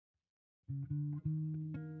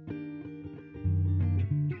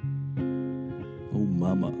Oh,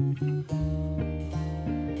 mama.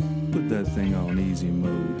 Put that thing on easy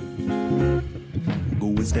mode.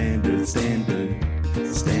 Going standard, standard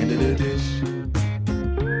edition.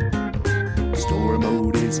 Story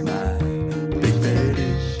mode is my big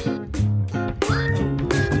fetish. Going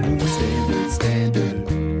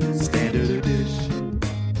standard edition.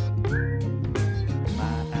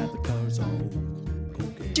 My avatar's on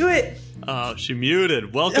cocaine. Do it. Oh, she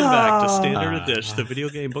muted. Welcome back to Standard Edition, the video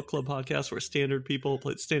game book club podcast where standard people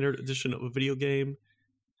play the standard edition of a video game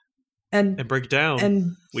and break it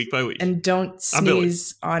down week by week. And don't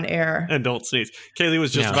sneeze on air. And don't sneeze. Kaylee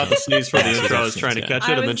was just about to sneeze for the intro. I was trying to catch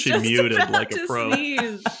it, and then she muted like a pro.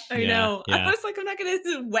 Sneeze. I know. Yeah. I was like, I'm not going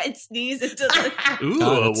to wet sneeze into the, Ooh,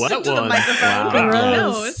 a wet into the one. microphone.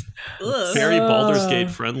 Wow. No. Very Baldur's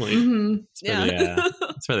Gate friendly. Mm-hmm.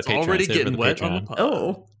 It's for the Patreon. Already getting wet on the pod.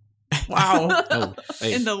 Oh. Wow.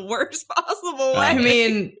 Hey. In the worst possible way. I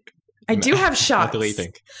mean, I do have shots. What do you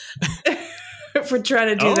think? If we're trying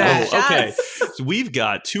to do that. Okay. So we've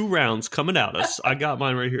got 2 rounds coming at us. I got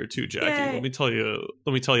mine right here too, Jackie. Yay. Let me tell you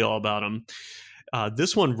all about them.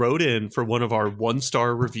 This one wrote in for one of our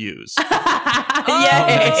 1-star reviews. Yay.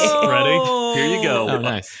 Ready? Here you go. Oh,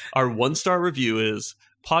 nice. Our 1-star review is: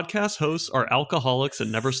 podcast hosts are alcoholics and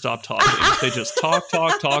never stop talking. They just talk.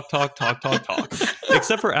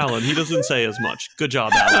 Except for Alan. He doesn't say as much. Good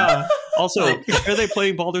job, Alan. Also, why are they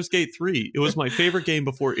playing Baldur's Gate 3? It was my favorite game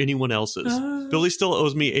before anyone else's. Billy still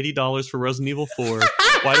owes me $80 for Resident Evil 4.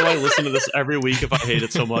 Why do I listen to this every week if I hate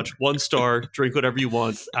it so much? 1 star. Drink whatever you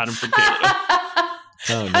want. Adam from Canada.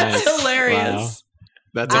 Oh, nice. That's hilarious. Wow.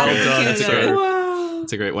 That's Adam a from great, Canada. Wow.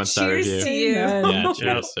 It's a great 1-star Cheers review. to you. Yeah,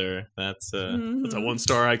 cheers, sir. That's That's a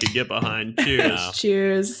 1-star I could get behind. Cheers. Wow.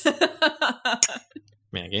 Cheers.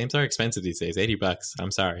 Man, games are expensive these days. $80.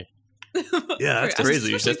 I'm sorry. Yeah, that's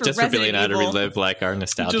crazy. Especially Just for Billy and I to Resident Evil. relive like our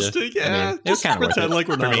nostalgia. Just to, I mean, it was just kind of worth pretend it. like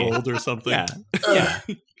we're For not me. old or something. Yeah.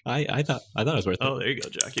 I thought it was worth it. Oh, there you go,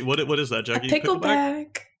 Jackie. What is that, A Jackie?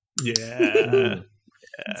 pickleback. Yeah.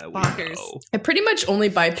 It's we bonkers. know. I pretty much only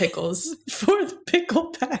buy pickles for the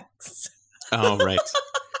picklebacks. Oh, right.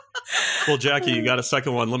 Well, Jackie, you got a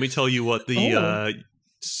second one. Let me tell you what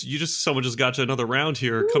someone just got you another round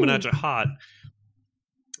here coming at you hot.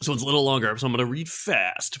 This one's a little longer, so I'm going to read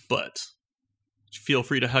fast, but feel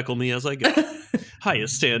free to heckle me as I go. Hiya,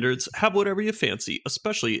 standards. Have whatever you fancy,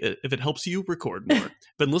 especially if it helps you record more.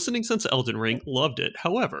 Been listening since Elden Ring. Loved it.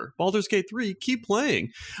 However, Baldur's Gate 3, keep playing.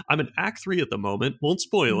 I'm in Act 3 at the moment. Won't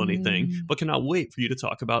spoil anything, but cannot wait for you to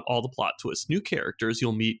talk about all the plot twists, new characters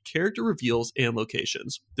you'll meet, character reveals, and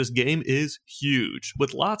locations. This game is huge,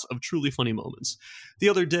 with lots of truly funny moments. The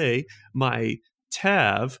other day, my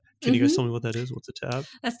Tav... Can you guys tell me what that is? What's a Tav?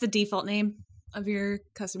 That's the default name of your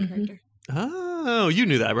custom character. Oh, you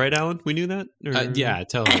knew that, right, Alan? We knew that? Or... Yeah,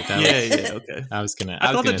 totally. Yeah, okay. I was gonna.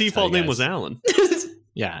 I thought the default name was Alan.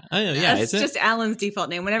 Yeah, yeah. That's Is just it? Alan's default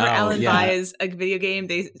name. Whenever Alan buys a video game,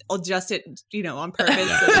 they adjust it, on purpose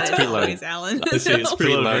so that it's preloaded. always Alan. I see, it's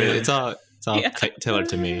preloaded. It's all tailored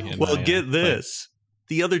to me. and Well, my, get this.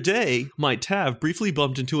 The other day, my Tav briefly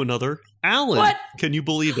bumped into another Alan. What? Can you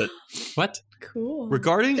believe it? What? Cool.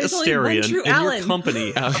 Regarding There's only one Asterion true and your Alan.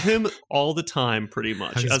 company, him all the time, pretty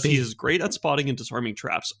much, How does as it he be? is great at spotting and disarming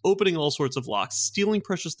traps, opening all sorts of locks, stealing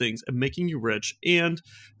precious things, and making you rich, and,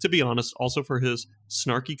 to be honest, also for his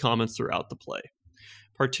snarky comments throughout the play.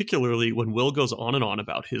 Particularly when Will goes on and on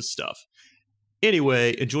about his stuff.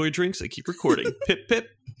 Anyway, enjoy your drinks and keep recording. Pip, pip.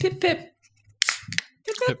 Pip, pip.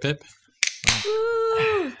 Pip pip.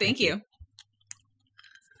 Ooh, thank you.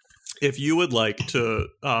 If you would like to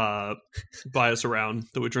buy us around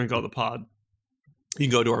that we drink on the pod, you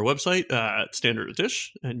can go to our website at Standard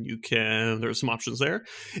Dish, and there's some options there.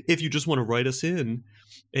 If you just want to write us in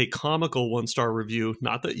a comical 1-star review,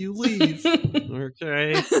 not that you leave,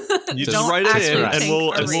 okay? You just write it in, and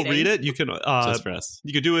we'll read it. You can Just for us.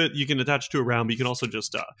 you can do it. You can attach it to a round, but you can also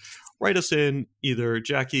just write us in either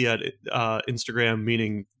Jackie at Instagram,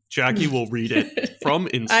 meaning Jackie will read it from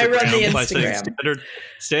Instagram. I run the by saying Instagram.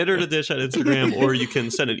 standard edition at Instagram, or you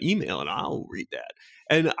can send an email and I'll read that.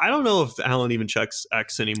 And I don't know if Alan even checks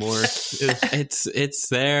X anymore. It's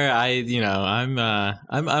there. I'm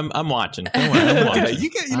watching. Don't worry, I'm watching. Okay,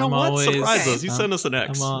 you know I'm what? always- Surprise us. You send us an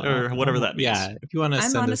X or whatever that means. Yeah, if you want to I'm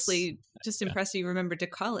send honestly just impressed you remembered to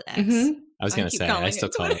call it X. I was going to keep say, calling I it still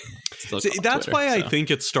call it. See, that's why I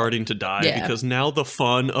think it's starting to die, Yeah. because now the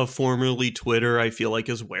fun of formerly Twitter, I feel like,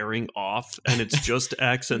 is wearing off, and it's just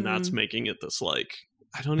X, and that's making it this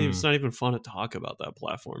it's not even fun to talk about that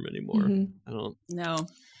platform anymore. I don't. No.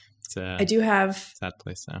 It's I do have sad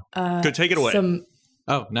place now. Go take it away. some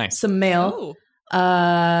Oh, nice. some mail.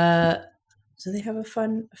 Oh. Do they have a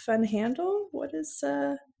fun handle? What is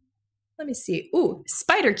let me see. Ooh,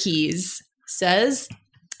 Spider Keys says,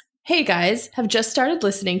 "Hey guys, have just started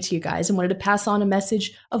listening to you guys and wanted to pass on a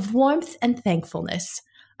message of warmth and thankfulness.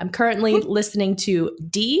 I'm currently listening to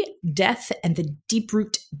D, Death, and the Deep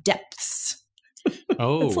Root Depths."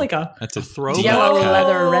 Oh, It's like a that's a throwback. yellow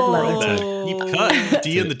leather, red Throwback. leather. Deep cut.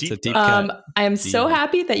 D in the It's a deep. deep cut. I am so Deep.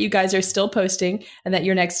 happy that you guys are still posting and that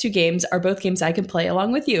your next 2 games are both games I can play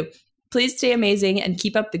along with you. Please stay amazing and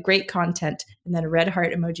keep up the great content. And then a red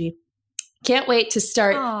heart emoji. Can't wait to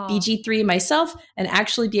start Aw. BG3 myself and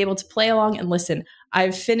actually be able to play along and listen.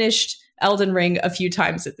 I've finished Elden Ring a few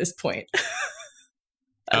times at this point.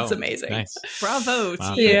 That's Oh, amazing. Nice. Bravo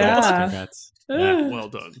Wow. to you. Yeah. Congrats. Yeah. Well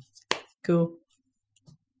done. Cool.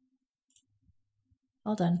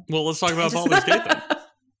 All done. Well, let's talk about Baldur's Gate then.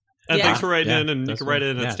 And Yeah. thanks for writing Yeah, in, and you that's can write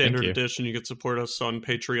in right. at Yeah, Standard thank you. Edition. You can support us on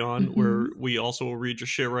Patreon, Mhm. where we also will read your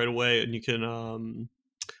shit right away, and you can.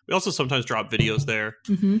 We also sometimes drop videos there.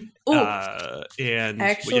 Mm-hmm. Oh, And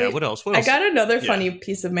Actually, yeah, what else? What I else? got another Yeah. funny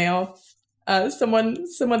piece of mail. Someone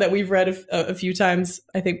that we've read a few times,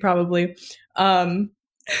 I think probably,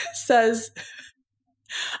 says,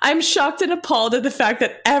 "I'm shocked and appalled at the fact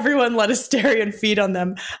that everyone let Asterion feed on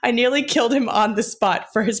them. I nearly killed him on the spot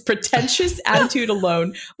for his pretentious attitude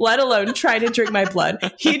alone, let alone trying to drink my blood.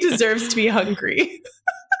 He deserves to be hungry."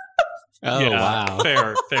 Oh, Yeah, wow.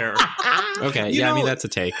 fair. Okay. You Yeah, I mean, know- that's a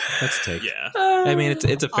take. That's a take. Yeah, I mean, it's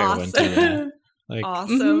a fair one, too. Yeah. Like,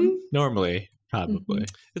 Awesome. normally, probably.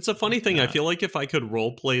 it's a funny thing. I Yeah. feel like if I could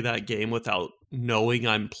role play that game without knowing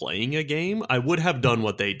I'm playing a game, I would have done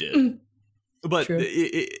what they did. Mm. But True.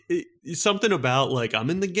 it's something about like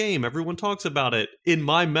I'm in the game. Everyone talks about it. In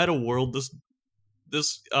my meta world, this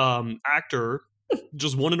actor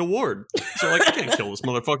just won an award. So like I can't kill this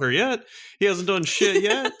motherfucker yet. He hasn't done shit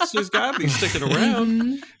yet. So he's got to be sticking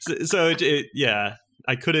around. Mhm. So yeah,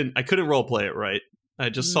 I couldn't role play it right. I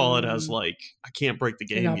just saw it as like I can't break the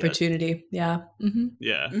game An yet. opportunity. Yeah. Mm-hmm.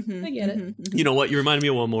 Yeah. Mhm, I get it. mhm, mhm. You know what? You reminded me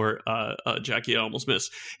of one more, Jackie. I almost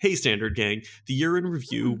missed. Hey, Standard Gang, the year in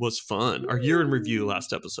review was fun. Our year in review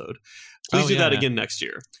last episode. Please Oh, do yeah, that yeah. again next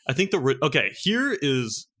year. I think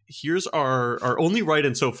here's our only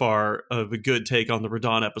write-in so far of a good take on the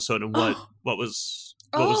Radon episode and what was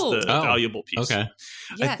the Oh. valuable piece. Okay.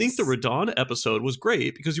 I think the Yes. Radon episode was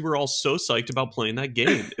great because you were all so psyched about playing that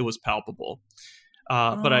game. It was palpable.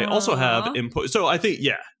 But I also have Aw. input. So I think,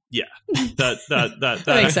 yeah, that makes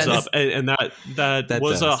adds sense. up, and that That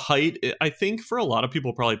was a does. height. I think for a lot of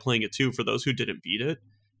people probably playing it too. For those who didn't beat it,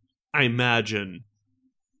 I imagine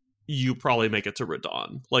you probably make it to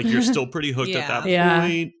Radon. Like you're still pretty hooked at that Yeah.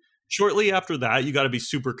 point. Shortly after that, you got to be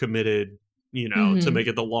super committed. To Mhm. make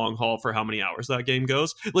it the long haul for how many hours that game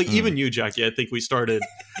goes. Like Mm. even you, Jackie, I think we started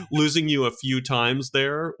losing you a few times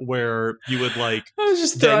there where you would like I was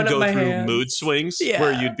just then throwing up go my through hands. mood swings Yeah.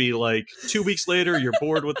 where you'd be like 2 weeks later you're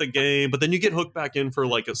bored with the game, but then you get hooked back in for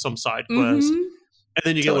like some side quest, Mhm. and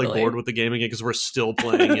then you get like Totally. bored with the game again because we're still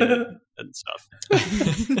playing it and stuff.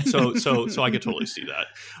 So I could totally see that.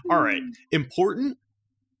 All right, important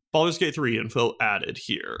Baldur's Gate 3 info added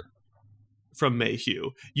here from Mayhew.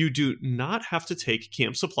 You do not have to take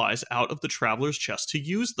camp supplies out of the traveler's chest to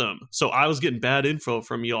use them. So I was getting bad info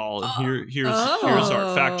from y'all, and here's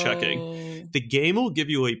our fact checking. Oh. The game will give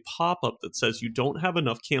you a pop-up that says you don't have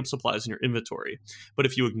enough camp supplies in your inventory. But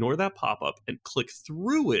if you ignore that pop-up and click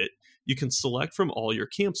through it, you can select from all your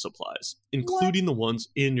camp supplies, including the ones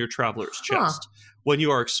in your traveler's chest. When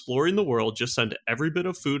you are exploring the world, just send every bit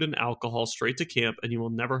of food and alcohol straight to camp, and you will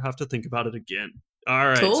never have to think about it again. All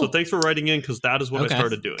right, Cool. so thanks for writing in, because that is what Okay. I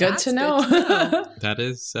started doing. Good That's to good know. to know. That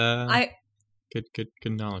is I good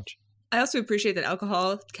knowledge. I also appreciate that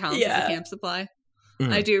alcohol counts as Yeah. a camp supply.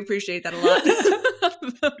 Mm. I do appreciate that a lot.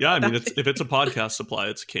 Yeah, I mean, if it's a podcast supply,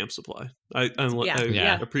 it's a camp supply. I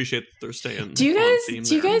Yeah. appreciate that they're staying. Do you on guys theme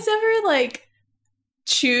do you there. guys ever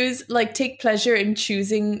take pleasure in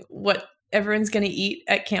choosing what everyone's gonna eat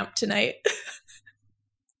at camp tonight?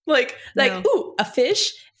 like No. ooh, a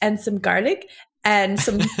fish and some garlic and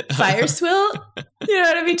some fire swill. You know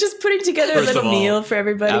what I mean? Just putting together First a of little all, meal for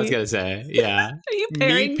everybody. I was gonna say, yeah. Are you Me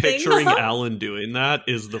pairing things? picturing Alan doing that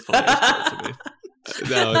is the funniest part to me.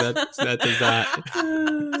 No, that does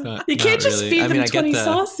not. You can't not just really. feed I them mean, I get 20 the-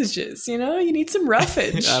 sausages, you need some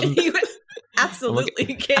roughage. You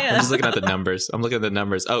absolutely I'm can. just looking at the numbers.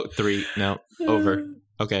 Oh, 3. No, over.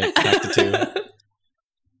 Okay, back to 2.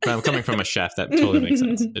 But I'm coming from a chef. That totally makes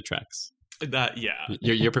sense. It tracks. That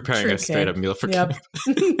You're preparing True, a straight up Kate. meal for Yep.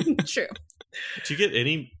 camp. True. Do you get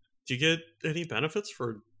any benefits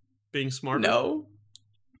for being smarter? No.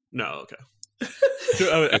 No, okay.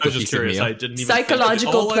 I was just curious. I didn't even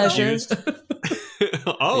psychological pleasure.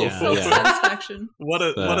 Oh, Yeah, yeah. Satisfaction. what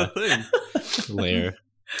a thing. Layer.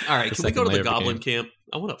 All right, The can we go second to the layer of the goblin game. camp?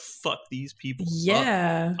 I want to fuck these people up.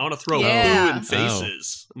 Yeah. I want to throw Yeah. poo in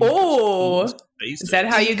faces. Oh. Faces. Is that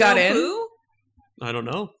how you got in? Who? I don't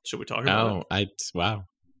know. Should we talk about it? Wow.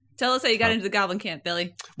 Tell us how you got Oh. into the goblin camp,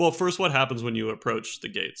 Billy. Well, first, what happens when you approach the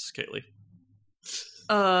gates, Kaylee?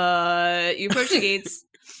 You approach the gates,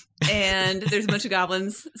 and there's a bunch of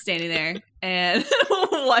goblins standing there. And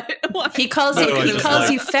what? He calls No, you. I He just calls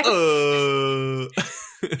like, you feck.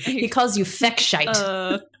 He calls you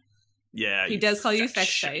feckshite. Yeah, He does call you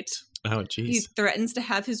feckshite. Oh, He jeez. threatens to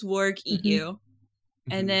have his warg eat Mhm. you,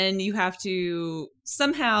 and then you have to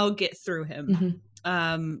somehow get through him.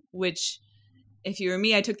 Mhm. Which, if you were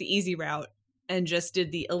me, I took the easy route and just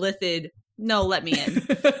did the illithid. No, let me in.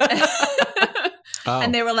 Oh,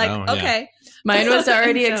 And they were like, oh, yeah. okay. Mine was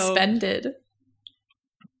already So- expended.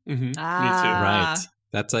 Me Right.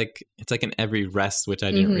 That's like it's like in every rest, which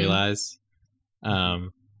I didn't Mhm. realize.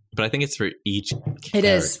 But I think it's for each It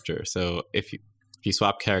is. character. So if you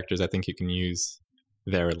swap characters, I think you can use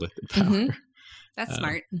their illithid power. Mhm. That's Um,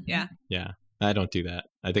 smart. Yeah. Yeah, I don't do that.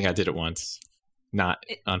 I think I did it once, not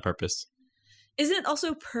It- on purpose. Isn't it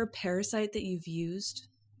also per parasite that you've used?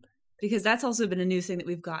 Because that's also been a new thing that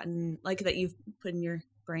we've gotten, like that you've put in your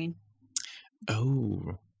brain.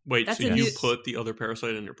 Oh, Wait, That's so a you new- put the other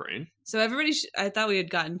parasite in your brain? So everybody, I thought we had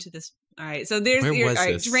gotten to this. All right. So there's Where your was all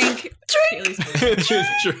right, this? drink. Kaylee's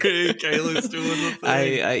Drink. Kayla's doing the thing.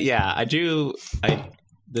 I do.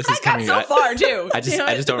 This is I got coming. so far too. I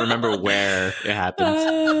just don't remember where it happened.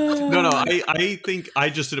 No, I think I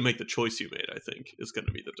just didn't make the choice you made, I think, is going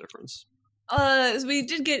to be the difference. So we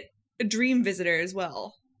did get a dream visitor as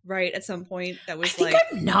well, right? At some point, that I was think like,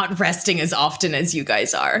 I'm not resting as often as you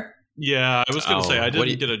guys are. Yeah, I was going to say, I what do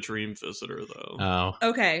didn't you- get a dream visitor, though. Oh,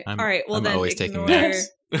 okay, I'm- all right. Well, I'm then always taking ignore naps.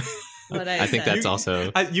 what I I think said. that's also.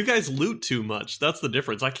 You guys loot too much. That's the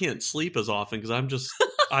difference. I can't sleep as often because I'm just.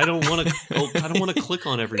 I don't want to click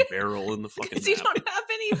on every barrel in the fucking because you map. don't have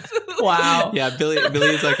any food. Wow. Yeah,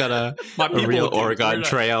 Billy's like on a people real would do Oregon it.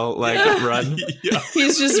 trail like run. Yeah.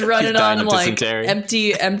 He's just running dying on of like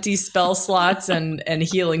dysentery. empty spell slots and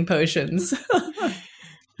healing potions.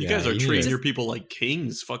 You guys are need treating it. your people like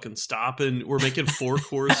kings. Fucking stopping. We're making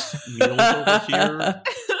 4-course meals over here.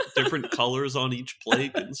 Different colors on each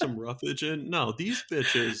plate, getting some roughage in. No, these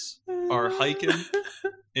bitches are hiking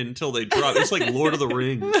until they drop. It's like Lord of the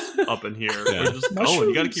Rings up in here. Yeah. We're just going.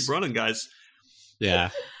 You got to Mushrooms. keep running, guys. Yeah.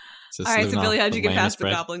 Just All right, living so Billy, off how'd you get past the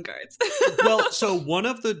bread. goblin guards? Well, so one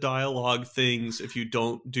of the dialogue things, if you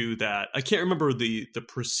don't do that, I can't remember the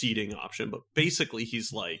preceding option, but basically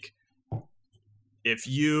he's like, if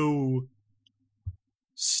you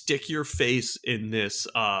stick your face in this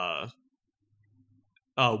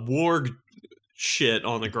warg shit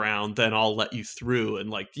on the ground, then I'll let you through, and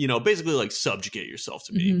like, you know, basically like subjugate yourself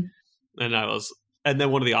to me. Mhm. And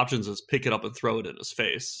then one of the options is pick it up and throw it in his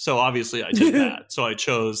face. So obviously I did that. So I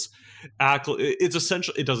chose act. It's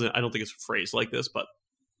essentially, I don't think it's phrased like this, but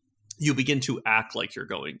you begin to act like you're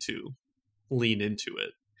going to lean into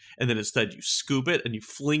it. And then instead you scoop it and you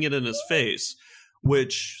fling it in his face,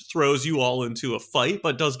 which throws you all into a fight,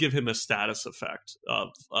 but does give him a status effect of,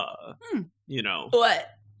 you know, What?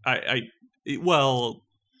 I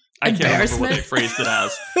can't remember what they phrased it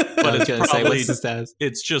as, but I was it's gonna say, probably, what's the status?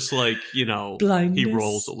 it's just like, you know, Blindness. he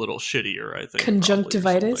rolls a little shittier, I think.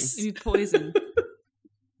 Conjunctivitis. You poison.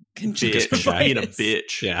 Bitch. Being a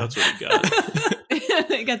bitch. Yeah. That's what he got.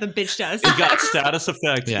 You got the bitch status. He got status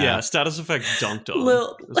effect. Yeah. Yeah, status effect dunked on.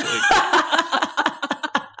 Lil- It was like,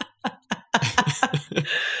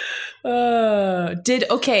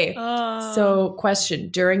 Okay. Oh. So, question: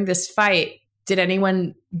 during this fight, did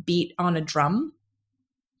anyone beat on a drum?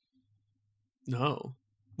 no.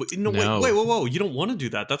 Wait, No. Wait, whoa. You don't want to do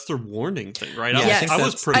that. That's their warning thing, right? Yeah, I think I was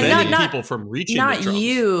that's- preventing not- people from reaching Not the drums.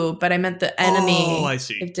 you, but I meant the enemy. Oh, I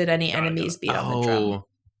see. If did any Got it, enemies got it. beat on the drum? Oh,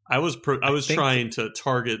 I was think- trying to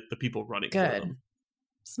target the people running for Good. them.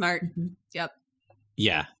 Smart. Mhm. Yep.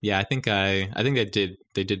 yeah. I think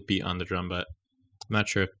they did beat on the drum, but I'm not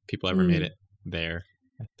sure if people ever made it there.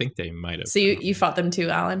 I think they might have. So you fought them too,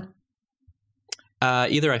 Alan?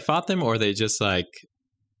 Either I fought them or they just like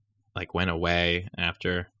went away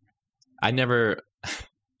after. I never.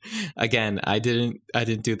 Again, I didn't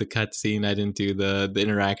do the cutscene. I didn't do the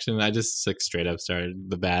interaction. I just like straight up started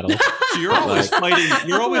the battle. So you're always fighting.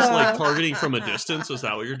 You're always like Uh. targeting from a distance. Is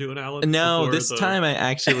that what you're doing, Alan? No, Before this the- time I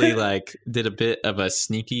actually like did a bit of a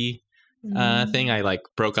sneaky thing. I like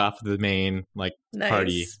broke off the main like Nice.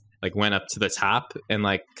 party like went up to the top and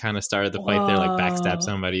like kind of started the fight there, like backstabbed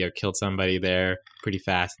somebody or killed somebody there pretty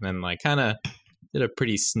fast, and then like kind of did a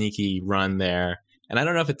pretty sneaky run there. And I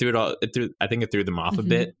don't know if it threw it all. I think it threw them off a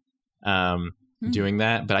bit doing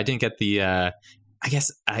that, but I didn't get the. I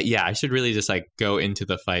guess I should really just like go into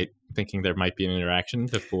the fight thinking there might be an interaction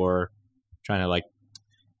before trying to like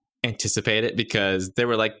anticipate it, because they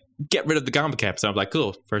were like, get rid of the combo cap. So I'm like,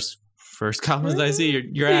 cool, first goblins I see,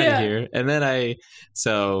 you're out of here. And then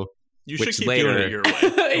you should keep doing it your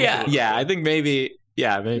way. Yeah, I think maybe.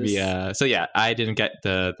 So yeah, I didn't get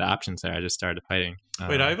the options there. I just started fighting.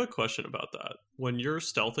 Wait, I have a question about that. When you're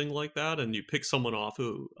stealthing like that and you pick someone off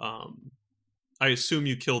who, I assume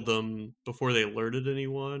you killed them before they alerted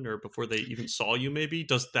anyone or before they even saw you maybe.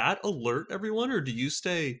 Does that alert everyone, or do you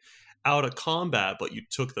stay out of combat but you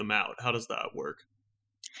took them out? How does that work?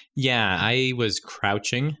 Yeah, I was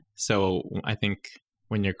crouching. So I think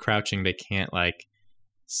when you're crouching, they can't like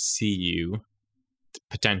see you.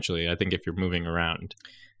 Potentially, I think if you're moving around.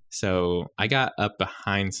 So I got up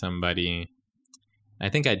behind somebody. I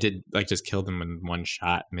think I did like just kill them in one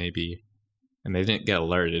shot maybe, and they didn't get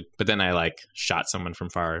alerted. But then I like shot someone from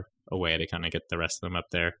far away to kind of get the rest of them up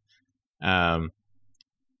there.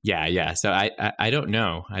 Yeah. So I don't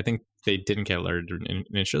know. I think they didn't get alerted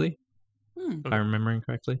initially, if I'm remembering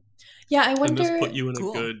correctly. Yeah, I wonder. And this put you in a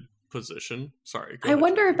good position. Sorry. I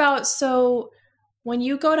wonder about when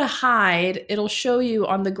you go to hide, it'll show you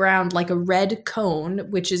on the ground like a red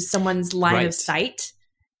cone, which is someone's line of sight.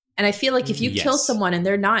 And I feel like if you kill someone and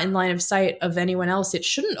they're not in line of sight of anyone else, it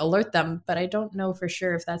shouldn't alert them. But I don't know for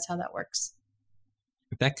sure if that's how that works.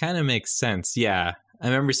 That kind of makes sense. Yeah. I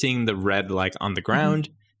remember seeing the red like on the ground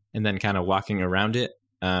and then kind of walking around it.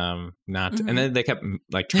 And then they kept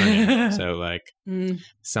like turning. So like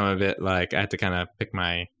some of it, like I had to kind of pick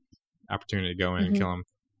my opportunity to go in and kill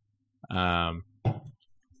them.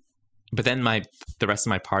 But then the rest of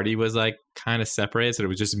my party was like kind of separated, so it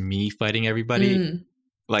was just me fighting everybody.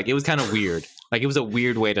 Like it was kind of weird. Like it was a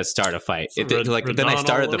weird way to start a fight. Then I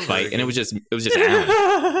started the fight, and it was just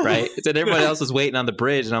Alan, right? So everybody else was waiting on the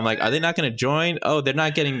bridge, and I'm like, are they not going to join? Oh, they're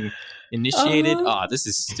not getting initiated. Oh, this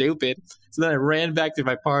is stupid. So then I ran back to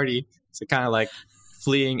my party, so kind of like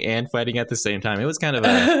fleeing and fighting at the same time. It was kind of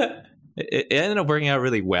it ended up working out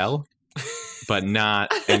really well. But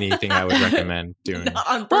not anything I would recommend doing.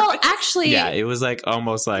 Well, actually, yeah, it was like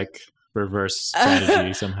almost like reverse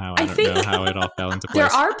strategy somehow. I don't know how it all fell into place. There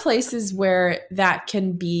are places where that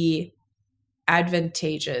can be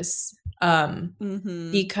advantageous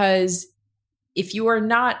because if you are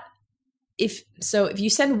not, if you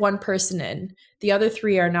send one person in, the other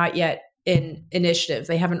three are not yet in initiative.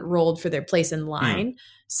 They haven't rolled for their place in line.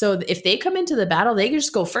 So if they come into the battle, they can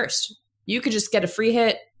just go first. You could just get a free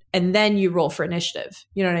hit. And then you roll for initiative.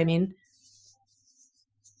 You know what I mean?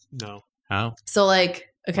 No. How? So like,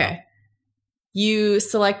 okay, you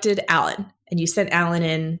selected Alan and you sent Alan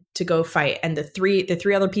in to go fight. And the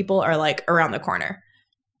three other people are like around the corner.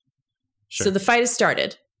 Sure. So the fight has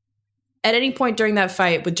started. At any point during that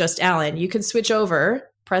fight with just Alan, you can switch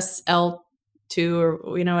over, press L2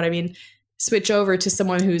 or you know what I mean? Switch over to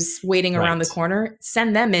someone who's waiting around the corner,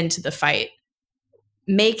 send them into the fight,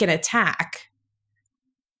 make an attack.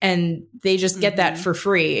 And they just get that for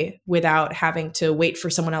free without having to wait for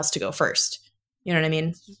someone else to go first. You know what I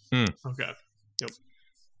mean? Okay. Yep.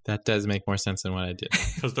 That does make more sense than what I did.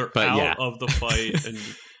 Because they're out of the fight. And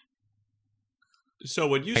so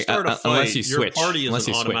when you start a fight, your party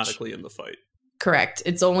isn't automatically in the fight. Correct.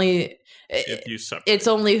 It's only if you separate. It's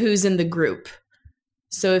only who's in the group.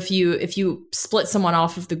 So if you split someone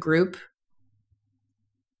off of the group,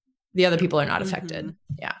 the other people are not affected.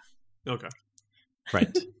 Yeah. Okay.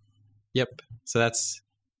 Right. Yep. So that's,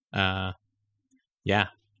 it's a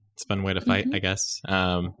fun way to fight, I guess.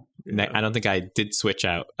 I don't think I did switch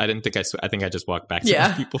out. I think I just walked back to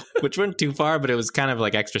those people, which weren't too far, but it was kind of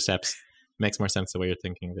like extra steps. Makes more sense the way you're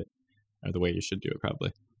thinking of it, or the way you should do it,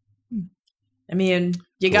 probably. I mean,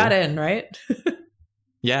 you got in, right?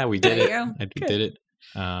 Yeah, we did it. We did it.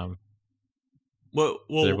 Well,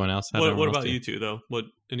 everyone else what about you two though?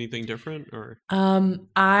 Anything different or?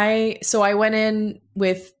 I went in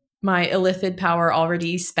with my illithid power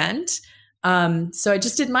already spent. So I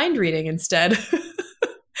just did mind reading instead.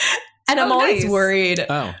 And I'm always worried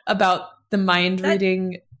about the mind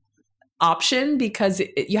reading option because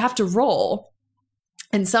you have to roll.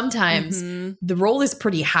 And sometimes the roll is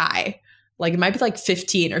pretty high. Like it might be like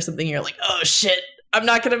 15 or something. You're like, oh shit, I'm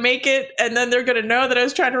not going to make it. And then they're going to know that I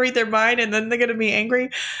was trying to read their mind and then they're going to be angry.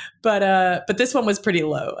 But this one was pretty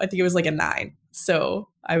low. I think it was like a 9. So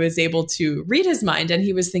I was able to read his mind and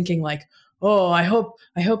he was thinking like, oh, I hope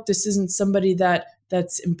this isn't somebody that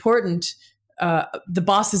that's important. The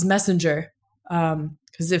boss's messenger.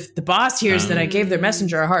 Because if the boss hears that I gave their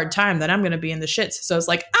messenger a hard time, then I'm going to be in the shits. So it's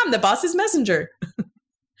like, I'm the boss's messenger.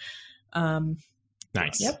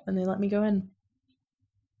 Nice. Yep. And they let me go in.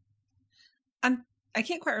 I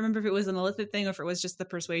can't quite remember if it was an illithid thing or if it was just the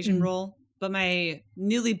persuasion roll, but my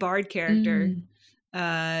newly bard character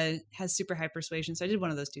has super high persuasion. So I did one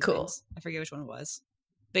of those two things. I forget which one it was.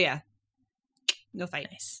 But yeah, no fight.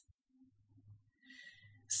 Nice.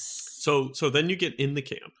 So then you get in the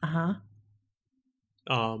camp.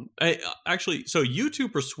 Actually, so you two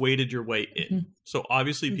persuaded your way in. So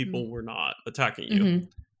obviously people were not attacking you.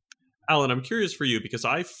 Alan, I'm curious for you because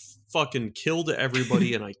I fucking killed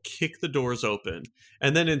everybody and I kicked the doors open.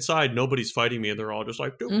 And then inside, nobody's fighting me and they're all just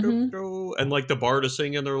like, doo, doo, doo. And like the bard is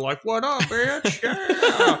singing, they're like, what up, bitch?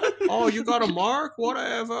 Yeah. Oh, you got a mark?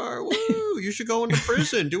 Whatever. Woo. You should go into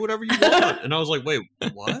prison. Do whatever you want. And I was like, wait,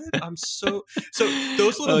 what? I'm so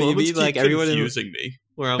those little moments keep like confusing me.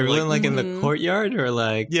 Where I'm everyone like in the courtyard or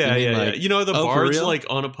like yeah. You know the bard's like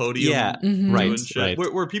on a podium. Yeah, right.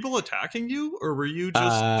 Were people attacking you or were you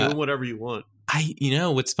just doing whatever you want?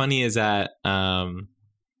 What's funny is that I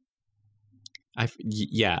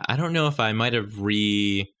don't know if I might have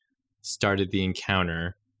restarted the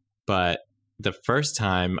encounter, but the first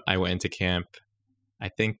time I went into camp, I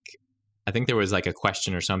think there was like a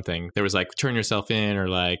question or something. There was like turn yourself in or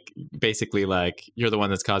like basically like you're the one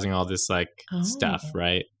that's causing all this like stuff,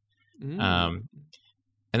 right? And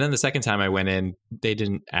then the second time I went in, they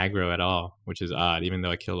didn't aggro at all, which is odd, even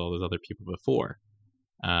though I killed all those other people before.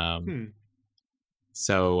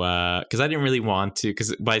 So, because I didn't really want to,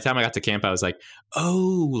 because by the time I got to camp, I was like,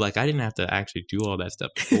 oh, like I didn't have to actually do all that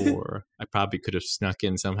stuff before. I probably could have snuck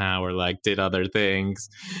in somehow or like did other things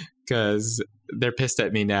because they're pissed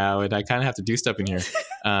at me now and I kind of have to do stuff in here.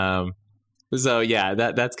 So yeah,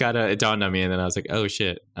 that's it dawned on me, and then I was like, oh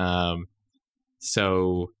shit.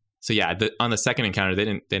 So yeah, on the second encounter, they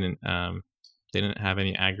didn't have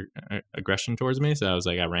any aggression towards me. So I was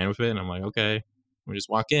like, I ran with it, and I'm like, okay, we just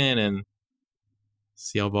walk in and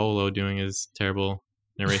see Alvolo doing his terrible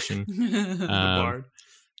narration. Bard.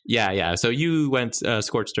 Yeah. So you went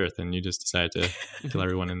scorched earth, and you just decided to kill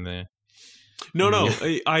everyone in the. No.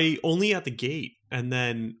 I only at the gate, and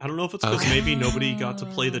then I don't know if it's because maybe nobody got to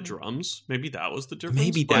play the drums. Maybe that was the difference.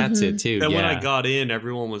 Maybe that's it too. Then when I got in,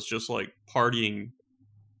 everyone was just like partying,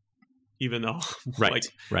 even though right.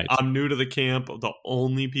 I'm new to the camp. The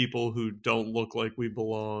only people who don't look like we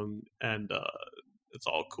belong, and it's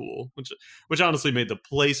all cool, which honestly made the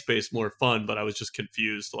play space more fun. But I was just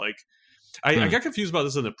confused. Like I got confused about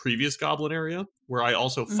this in the previous goblin area, where I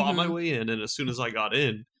also fought my way in, and as soon as I got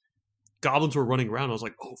in, goblins were running around. I was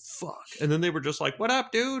like, oh fuck. And then they were just like, what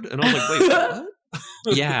up, dude? And I was like, wait,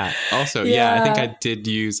 what? Yeah. Also, I think I did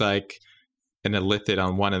use like an illithid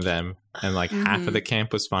on one of them, and like half of the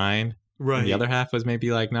camp was fine. Right. And the other half was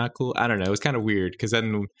maybe like not cool. I don't know. It was kind of weird because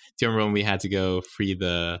then do you remember when we had to go free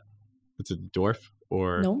the dwarf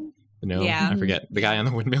or no? Yeah. I forget the guy on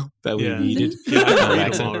the windmill that we needed. Yeah,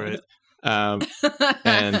 I freed him, all right.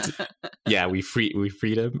 And yeah, we freed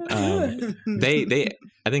him. They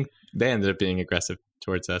I think they ended up being aggressive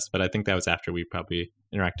towards us, but I think that was after we probably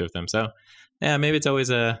interacted with them. So yeah, maybe it's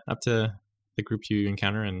always up to the group you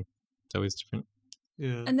encounter, and it's always different.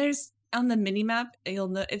 Yeah. And there's on the mini map, you'll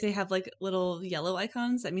know if they have like little yellow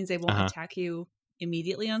icons, that means they won't attack you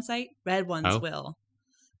immediately on sight. Red ones will.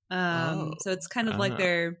 So it's kind of like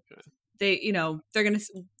they're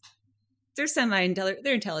semi-intelligent.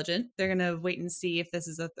 They're intelligent. They're gonna wait and see if this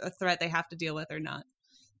is a threat they have to deal with or not.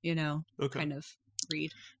 Kind of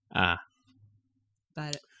read.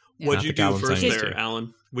 But yeah. What'd you do first there,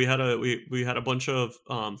 Alan? We had a bunch of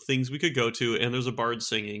things we could go to, and there's a bard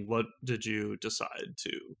singing. What did you decide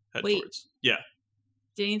to head towards? Yeah.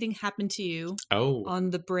 Did anything happen to you? On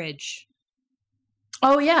the bridge?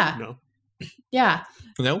 Oh yeah. No. Yeah.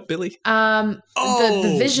 No, Billy.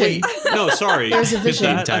 The vision. Wait. No, sorry. There's a vision.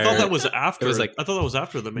 I thought that was after. It was like, I thought that was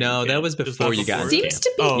after the main No, camp. that was before you got. Seems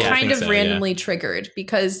to be kind of randomly triggered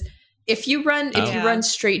because if you run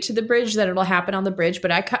straight to the bridge, then it'll happen on the bridge.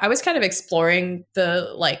 But I was kind of exploring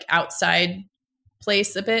the like outside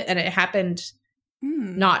place a bit, and it happened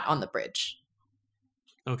not on the bridge.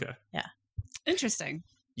 Okay. Yeah. Interesting.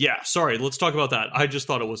 Yeah. Sorry. Let's talk about that. I just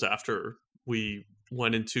thought it was after we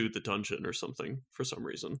went into the dungeon or something for some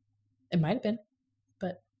reason. It might have been,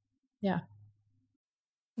 but yeah.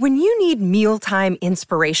 When you need mealtime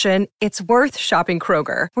inspiration, it's worth shopping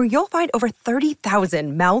Kroger, where you'll find over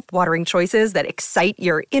 30,000 mouth-watering choices that excite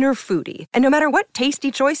your inner foodie. And no matter what tasty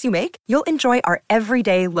choice you make, you'll enjoy our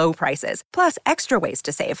everyday low prices, plus extra ways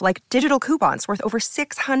to save, like digital coupons worth over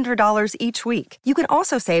 $600 each week. You can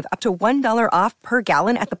also save up to $1 off per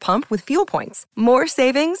gallon at the pump with fuel points. More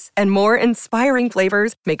savings and more inspiring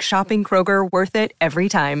flavors make shopping Kroger worth it every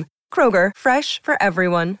time. Kroger, fresh for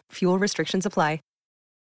everyone. Fuel restrictions apply.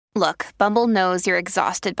 Look, Bumble knows you're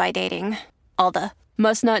exhausted by dating. All the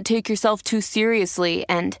must not take yourself too seriously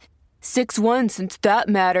and 6'1" since that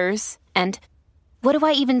matters. And what do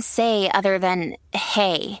I even say other than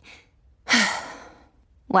hey?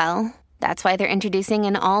 Well, that's why they're introducing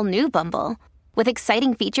an all-new Bumble with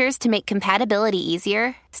exciting features to make compatibility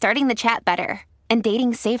easier, starting the chat better, and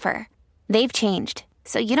dating safer. They've changed,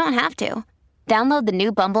 so you don't have to. Download the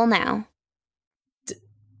new Bumble now.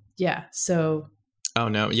 Yeah, so... Oh,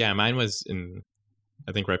 no. Yeah, mine was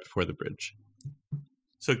I think, right before the bridge.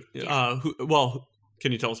 So,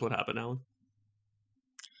 can you tell us what happened, Alan?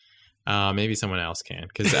 Maybe someone else can,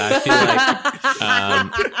 because I feel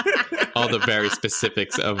like all the very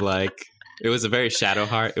specifics of, like, it was a very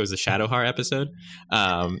Shadowheart. It was a Shadowheart episode.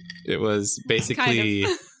 It was basically...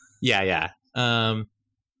 Kind of. Yeah. From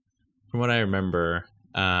what I remember...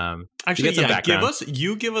 Actually,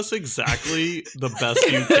 give us exactly the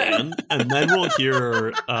best you can, and then we'll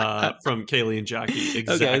hear from Kaylee and Jackie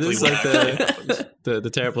exactly this is what like the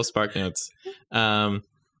terrible spark notes.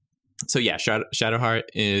 So yeah, Shadowheart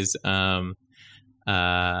is her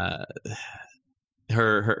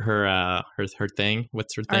thing.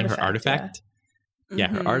 What's her thing? Her artifact. Yeah,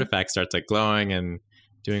 her artifact starts like glowing and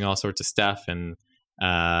doing all sorts of stuff, and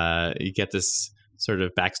you get this sort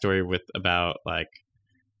of backstory about like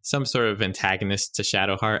some sort of antagonist to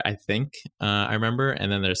Shadowheart, I think. I remember.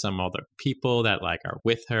 And then there's some other people that like are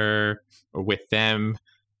with her or with them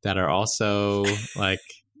that are also like,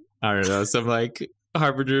 I don't know, some like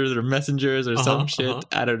harbingers or messengers or some shit.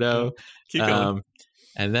 I don't know. Keep going.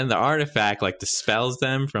 And then the artifact like dispels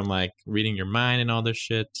them from like reading your mind and all this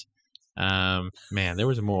shit. Man, there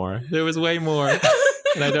was more. There was way more.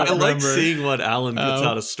 And I don't remember. Like seeing what Alan gets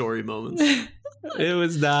out of story moments. It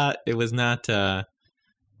was not,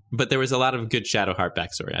 but there was a lot of good Shadowheart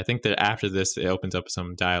backstory. I think that after this, it opens up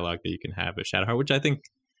some dialogue that you can have with Shadowheart, which I think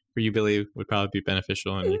for you, Billy, would probably be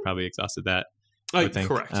beneficial, and you probably exhausted that. I think.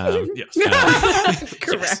 Correct. Yes.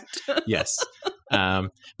 Correct. Yes.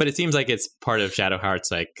 But it seems like it's part of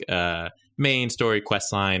Shadowheart's like main story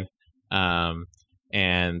quest line,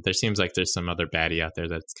 and there seems like there's some other baddie out there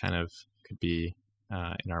that's kind of could be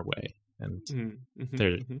in our way, and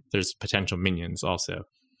there's potential minions also.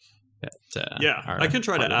 That, I can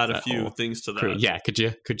try to add a few things to that. Crew. Yeah, could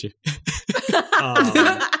you?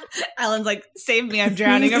 Alan's like, save me! I'm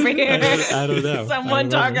drowning over here. I don't know.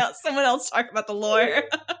 Someone else talk about the lore.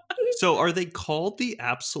 So, are they called the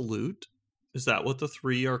Absolute? Is that what the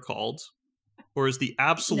three are called, or is the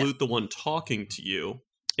Absolute the one talking to you?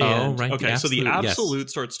 And, right. Okay, so the Absolute yes.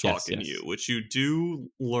 starts talking to you, which you do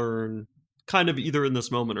learn kind of either in this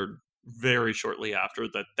moment or very shortly after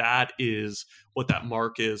that is what that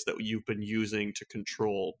mark is that you've been using to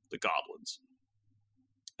control the goblins.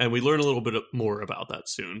 And we learn a little bit more about that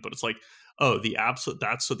soon, but it's like, the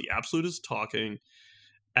Absolute is talking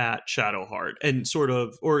at Shadowheart and sort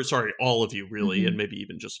of, or sorry, all of you really, and maybe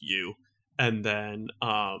even just you. And then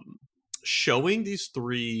showing these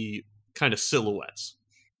three kind of silhouettes.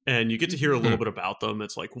 And you get to hear a little bit about them.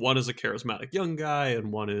 It's like one is a charismatic young guy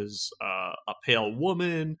and one is a pale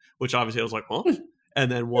woman, which obviously I was like, huh?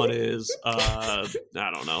 And then one is, I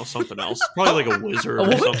don't know, something else. Probably like a wizard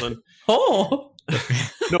or something. Oh.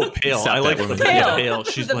 No, pale. Stop I like the pale.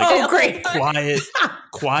 She's like great.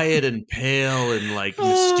 quiet and pale and like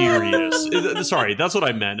mysterious. Sorry, that's what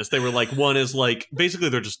I meant. Is they were like, one is like, basically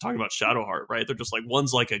they're just talking about Shadowheart, right? They're just like,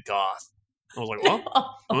 one's like a goth. I was like, what?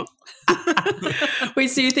 Huh? Wait,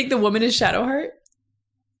 so you think the woman is Shadowheart?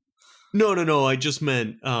 No. I just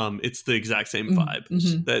meant it's the exact same vibe.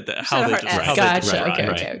 How they describe. Gotcha.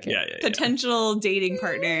 Okay. Yeah. Potential dating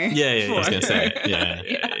partner. Yeah. I was gonna say. Yeah.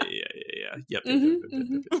 Yep.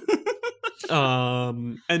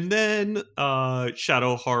 And then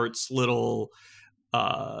Shadowheart's little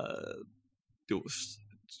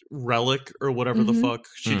relic or whatever the fuck,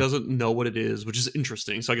 she doesn't know what it is, which is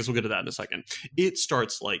interesting, so I guess we'll get to that in a second. It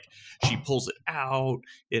starts like she pulls it out,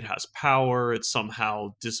 it has power, it somehow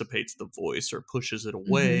dissipates the voice or pushes it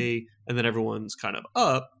away, and then everyone's kind of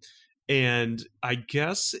up. And I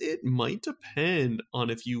guess it might depend on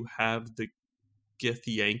if you have the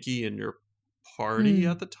Githyanki in your party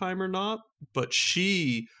at the time or not, but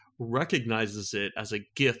she recognizes it as a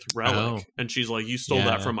Gith relic. And she's like, you stole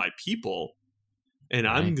that from my people, and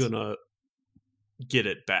I'm gonna get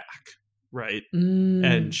it back. Right.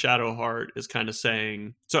 And Shadowheart is kind of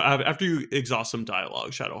saying, so after you exhaust some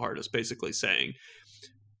dialogue, Shadowheart is basically saying,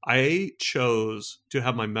 I chose to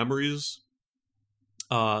have my memories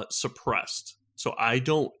suppressed. So I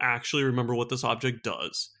don't actually remember what this object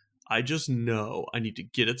does. I just know I need to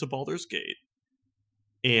get it to Baldur's Gate.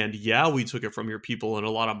 And yeah, we took it from your people, and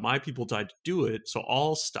a lot of my people died to do it. So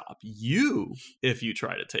I'll stop you if you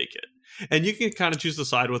try to take it. And you can kind of choose to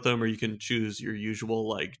side with them, or you can choose your usual,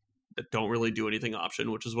 like, don't really do anything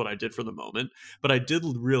option, which is what I did for the moment. But I did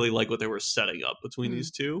really like what they were setting up between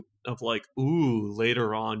these two, of like, ooh,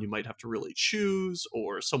 later on you might have to really choose,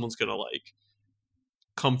 or someone's gonna like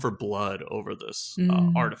come for blood over this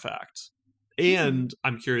artifact. And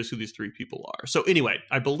I'm curious who these 3 people are. So anyway,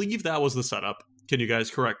 I believe that was the setup. Can you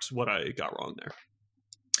guys correct what I got wrong there?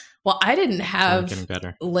 Well, I didn't have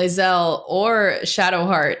Lae'zel or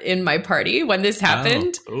Shadowheart in my party when this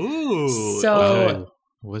happened. Ooh. So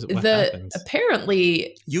what happens?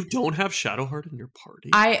 Apparently you don't have Shadowheart in your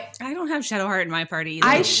party. I don't have Shadowheart in my party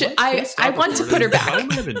either. I want to put her back. How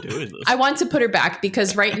am I been doing this? I want to put her back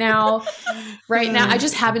because right now I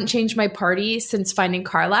just haven't changed my party since finding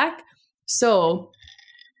Karlach. So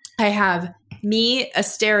I have me,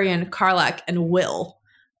 Asterion, Karlach, and Will.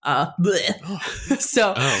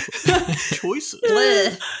 So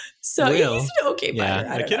choices. So Will. he's an okay fighter.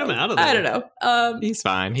 Yeah, get him out of there. I don't know. He's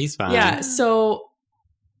fine. Yeah. So,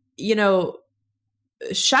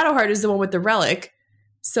 Shadowheart is the one with the relic.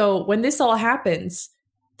 So when this all happens,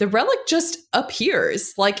 the relic just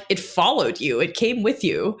appears, like it followed you. It came with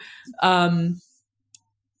you,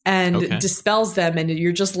 and dispels them, and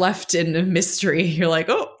you're just left in a mystery. You're like,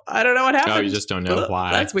 oh, I don't know what happened. Oh, you just don't know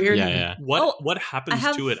why. That's weird. Yeah. What happens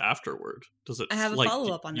to it afterward? Does it? I have a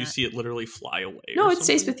follow-up on that. You see it literally fly away? No, it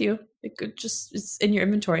stays with you. It could it's in your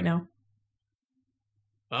inventory now.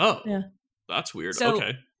 Oh, yeah, that's weird. So,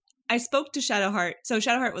 okay. I spoke to Shadowheart. So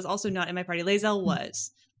Shadowheart was also not in my party. Lae'zel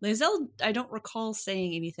was. Lae'zel, I don't recall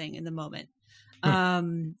saying anything in the moment.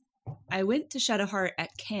 I went to Shadowheart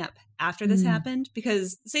at camp after this happened,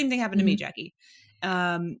 because the same thing happened to me, Jackie.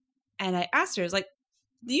 And I asked her, I was like,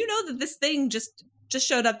 do you know that this thing just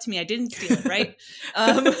showed up to me? I didn't steal it, right?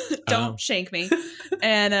 Don't shank me.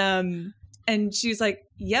 And she's like,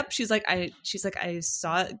 yep. She's like, I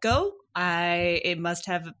saw it go. It must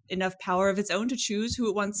have enough power of its own to choose who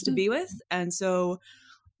it wants to be with. And so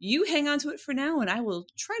you hang on to it for now, and I will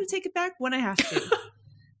try to take it back when I have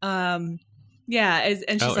to. Yeah.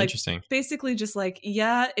 And she's like, basically just like,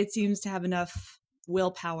 yeah, it seems to have enough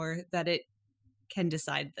willpower that it can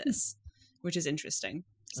decide this, which is interesting.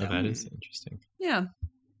 So, that is interesting. Yeah.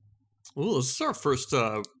 Well, this is our first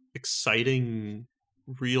exciting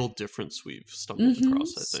real difference we've stumbled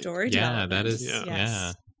across, I think. Story Yeah, that is.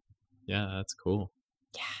 Yeah. Yeah, that's cool.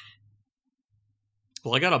 Yeah.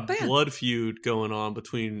 Well, I got a blood feud going on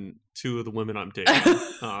between 2 of the women I'm dating.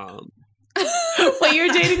 Wait, you're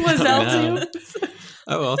dating Lae'zel too?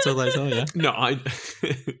 Oh, also Lae'zel, yeah. No,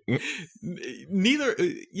 neither.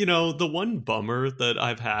 The one bummer that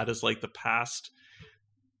I've had is like the past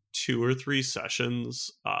 2 or 3 sessions,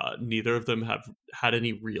 neither of them have had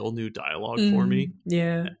any real new dialogue for me.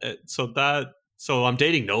 Yeah. So I'm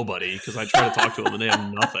dating nobody because I try to talk to them and they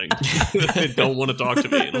have nothing. They don't want to talk to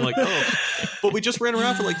me. And I'm like, oh, but we just ran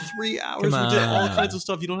around for like 3 hours. We did all kinds of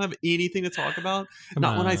stuff. You don't have anything to talk about?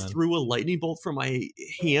 Not when I threw a lightning bolt from my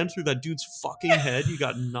hand through that dude's fucking head. You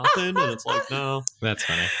got nothing? And it's like, no. That's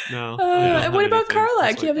funny. No. And what about Karlach?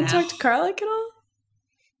 Like, you haven't talked to Karlach at all?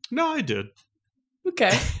 No, I did.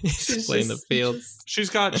 Okay. She's playing the field.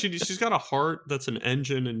 She's got a heart that's an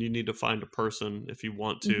engine, and you need to find a person if you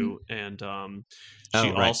want to. And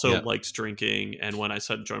she also likes drinking. And when I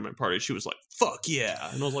said join my party, she was like, "Fuck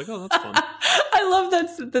yeah!" And I was like, "Oh, that's fun." I love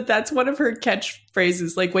that's one of her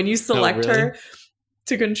catchphrases. Like when you select her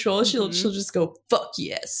to control, she'll just go, "Fuck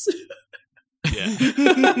yes." Yeah.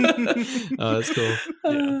 Oh, that's cool.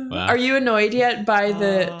 Yeah. Wow. Are you annoyed yet by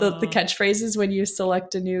the catchphrases when you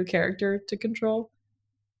select a new character to control?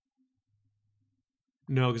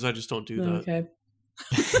 No, because I just don't do that. Okay.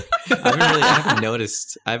 I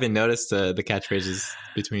haven't noticed the catchphrases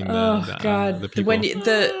between the people. When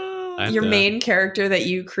your main character that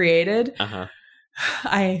you created,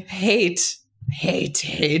 I hate.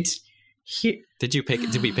 Did we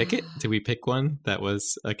pick it? Did we pick one that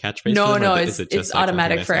was a catchphrase? No, it's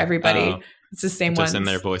automatic for everybody. Oh, it's the same one. Just in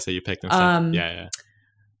their voice that you picked and stuff. Yeah.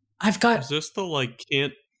 I've got. Is this the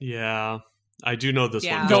can't? Yeah, I do know this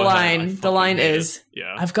one. The line is,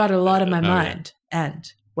 yeah. I've got a lot on my mind,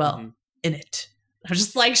 and in it, I'm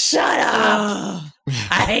just like, shut up!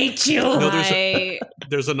 I hate you. No,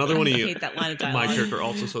 there's another one. I hate that line of dialogue. My character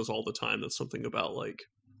also says all the time that's something about like,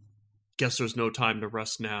 guess there's no time to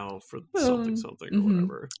rest now for something or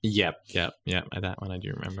whatever. Yep. That one I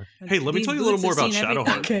do remember. Hey, let me tell you a little more about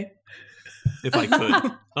Shadowheart. Okay. If I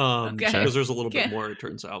could. Okay. Because there's a little bit more, it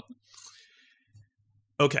turns out.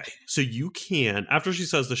 Okay, so you can, after she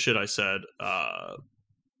says the shit I said,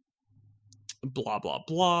 blah, blah,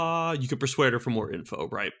 blah, you can persuade her for more info,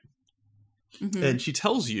 right? Mm-hmm. And she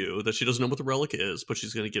tells you that she doesn't know what the relic is, but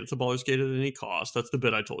she's going to get it to Baldur's Gate at any cost. That's the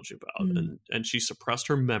bit I told you about. And she suppressed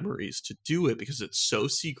her memories to do it because it's so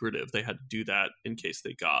secretive. They had to do that in case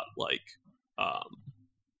they got, like,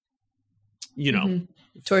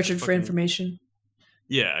 tortured for information.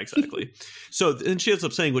 Yeah, exactly. So then she ends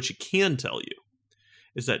up saying what she can tell you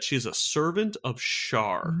is that she's a servant of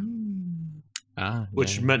Shar,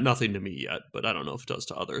 which meant nothing to me yet, but I don't know if it does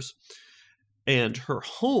to others. And her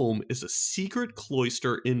home is a secret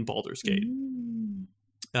cloister in Baldur's Gate.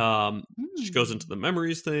 She goes into the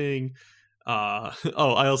memories thing. I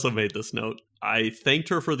also made this note. I thanked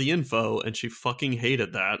her for the info, and she fucking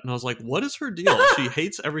hated that. And I was like, what is her deal? She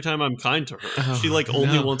hates every time I'm kind to her. She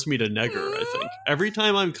only wants me to neg her, I think. Every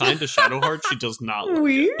time I'm kind to Shadowheart, she does not like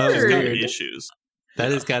weird. it. She's got issues.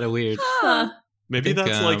 That is kind of weird. Huh. Maybe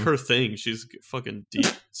that's like her thing. She's fucking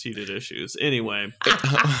deep-seated issues. Anyway,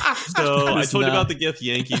 so I told you about the Gith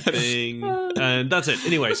Yankee thing, and that's it.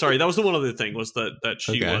 Anyway, sorry, that was the one other thing was that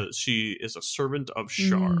she is a servant of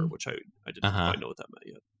Shar, which I didn't quite know what that meant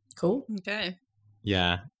yet. Cool. Okay.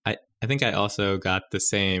 Yeah, I think I also got the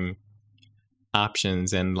same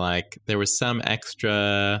options, and like there was some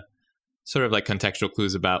extra sort of like contextual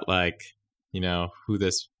clues about like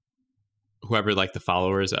whoever like the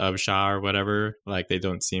followers of Shah or whatever, like they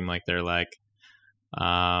don't seem like they're like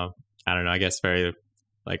I don't know, I guess very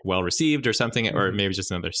like well received or something, or maybe just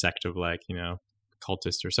another sect of like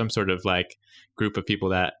cultists or some sort of like group of people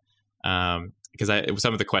that because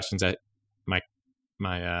some of the questions that my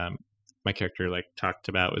character like talked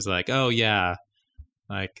about was like, oh yeah,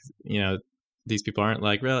 like these people aren't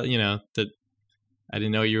like real, that I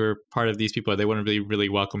didn't know you were part of these people, they wouldn't be really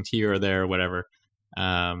welcomed here or there or whatever.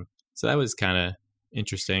 So that was kind of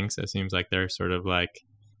interesting. So it seems like they're sort of like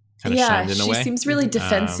kind of shunned in a way. She seems really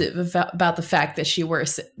defensive about the fact that she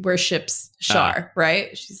worships Shar,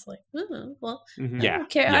 right? She's like, well,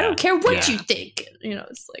 I don't care what you think.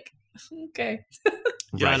 It's like, okay.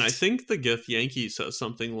 Yeah, and I think the Gith Yankee says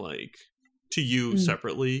something like to you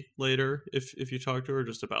separately later, if you talk to her,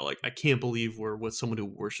 just about like, I can't believe we're with someone who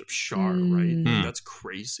worships Shar, right? That's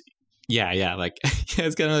crazy. Yeah, like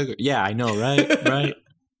it's kind of like, yeah, I know, right?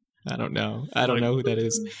 I don't know who that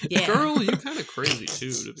is. Yeah. Girl, you're kind of crazy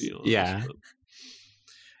too, to be honest. Yeah.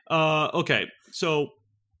 But. Okay, so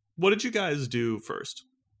what did you guys do first?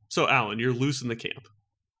 So, Alan, you're loose in the camp.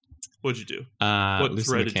 What'd you do? What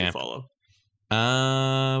thread did you follow?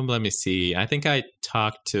 Let me see. I think I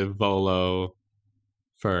talked to Volo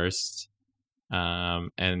first,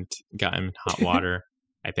 and got him hot water.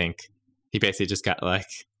 I think he basically just got like,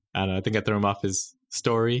 I don't know, I think I threw him off his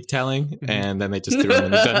storytelling, and then they just threw him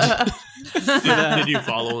in the dungeon. Did you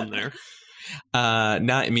follow him there?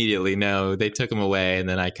 Not immediately, no. They took him away, and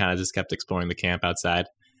then I kind of just kept exploring the camp outside.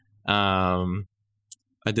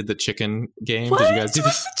 I did the chicken game. What? Did you guys do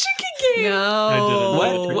What's the chicken game? No. I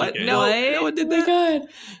didn't. What? Okay. No one did that. Oh my god.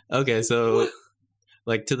 Okay, so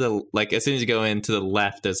like as soon as you go in to the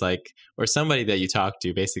left, there's like, or somebody that you talk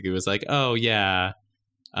to basically was like, oh yeah,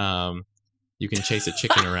 you can chase a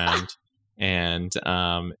chicken around, and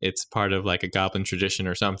it's part of like a goblin tradition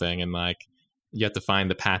or something, and like you have to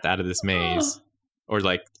find the path out of this maze. Or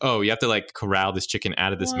like, you have to like corral this chicken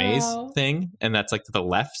out of this maze thing, and that's like to the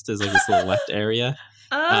left. There's like this little left area.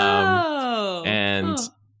 And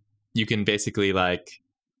you can basically like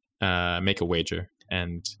make a wager,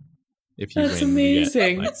 and if you win, amazing.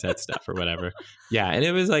 you get like set stuff or whatever. Yeah, and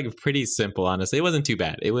it was like pretty simple, honestly. It wasn't too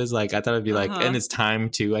bad. It was like, I thought it'd be like, and it's time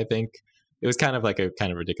too, I think. It was kind of like a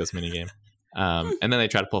kind of ridiculous mini game. And then they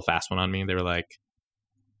tried to pull a fast one on me. They were like,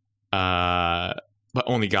 but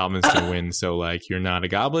only goblins can win, so like you're not a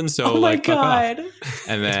goblin, so like fuck off.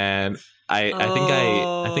 And then I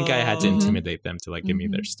think I had to intimidate them to like give me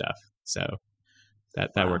their stuff. So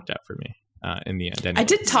that worked out for me in the end. I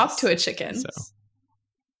did talk to a chicken. So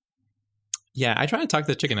yeah, I tried to talk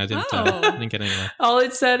to the chicken. I didn't get anywhere. All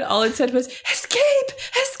it said was escape.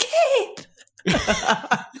 I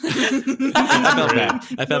felt bad.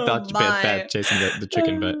 I felt bad chasing the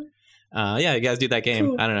chicken, but yeah, you guys do that game.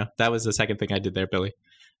 Cool. I don't know. That was the second thing I did there, Billy.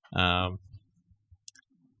 And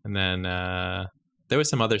then there was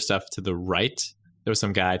some other stuff to the right. There was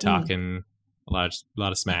some guy talking a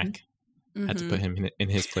lot of smack. Mm-hmm. Had to put him in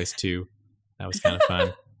his place too. That was kind of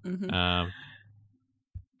fun. Mm-hmm.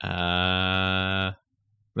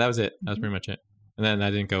 That was it. That was pretty much it. And then I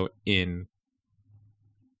didn't go in.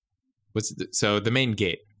 So the main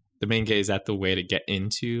gate. The main gate, is that the way to get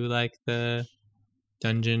into like the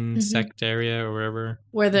dungeon sect area or wherever?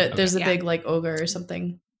 Where there's a big like ogre or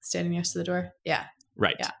something standing next to the door. Yeah.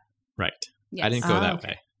 Right. Yeah. Right. Yes. I didn't go that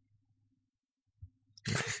way.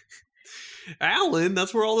 Alan,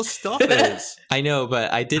 that's where all the stuff is. I know,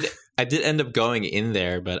 but I did end up going in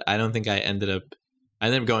there, but I don't think I ended up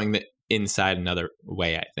going inside another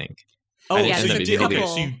way, I think. Oh, I didn't so end up you did, immediately-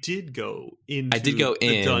 so you did go into I did go the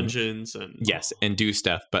in dungeons and Yes, and do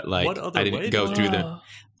stuff, but like What other I way didn't did go you through go?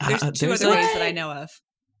 the There's two there's other a- ways that I know of.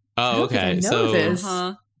 I Oh, don't think I okay. know So this.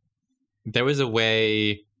 Uh-huh. there was a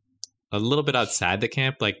way a little bit outside the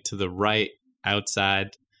camp, like to the right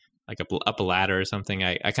outside, like up a ladder or something.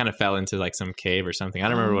 I kind of fell into like some cave or something. I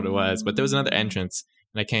don't remember what it was, but there was another entrance,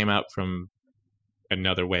 and I came out from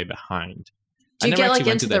another way behind. Do I you never get like actually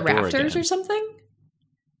went into through the that door rafters again. or something?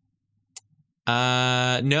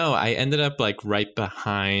 No, I ended up like right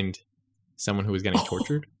behind someone who was getting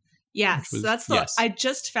tortured. Yes, was- so that's the. yes. I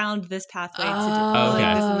just found this pathway to do Oh,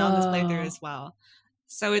 like this okay. on this playthrough as well.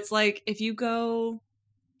 So it's like if you go,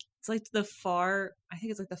 it's like to the far. I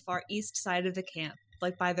think it's like the far east side of the camp,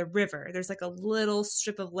 like by the river. There's like a little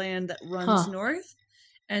strip of land that runs north,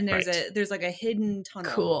 and there's like a hidden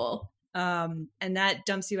tunnel. Cool. And that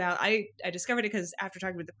dumps you out. I discovered it because after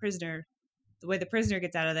talking with the prisoner, the way the prisoner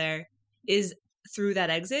gets out of there is through that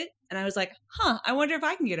exit, and I was like, I wonder if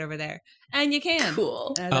I can get over there. And you can.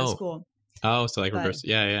 Cool. That's Oh. cool. Oh, so like But- reverse.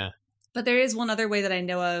 Yeah. But there is one other way that I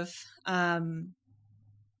know of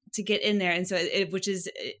to get in there, and so which is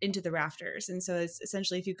into the rafters. And so it's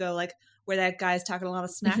essentially if you go like where that guy's talking a lot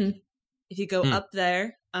of smack, if you go up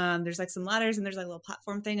there, there's like some ladders and there's like a little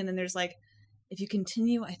platform thing, and then there's like if you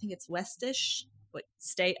continue, I think it's westish, but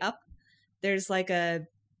stay up. There's like a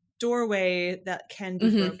doorway that can be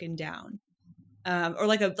broken down. Or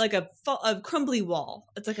like a crumbly wall.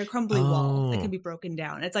 It's like a crumbly wall that Oh. can be broken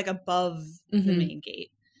down. It's like above the main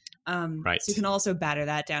gate. Right. So you can also batter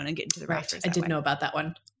that down and get into the Right. rafters. I that did way. know about that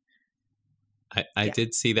one. I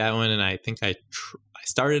did see that one, and I think I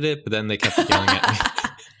started it, but then they kept yelling at me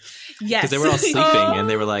Yes. because they were all sleeping, and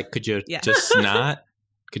they were like, "Could you Yeah. just not?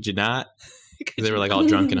 Could you not?" 'Cause they were like all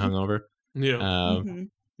drunk and hungover. yeah, Mhm.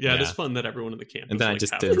 yeah. It is yeah. fun that everyone in the camp. And is then I like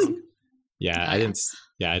just half did. drunk. Yeah, Oh, I yeah. didn't.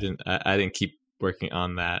 Yeah, I didn't keep working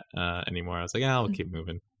on that anymore. I was like, I'll keep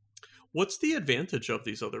moving. What's the advantage of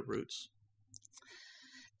these other routes?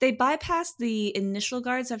 They bypass the initial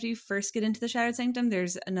guards after you first get into the Shattered Sanctum.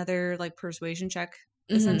 There's another like persuasion check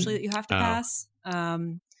essentially that you have to pass,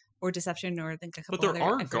 or deception, or I think a couple. But there other,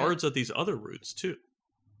 are I forget. guards at these other routes too.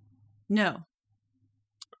 No,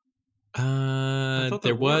 thought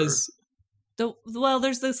There there was.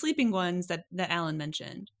 there's the sleeping ones that Alan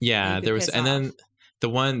mentioned. Yeah, you could there was, piss and then off. the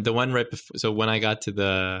one right before. So when I got to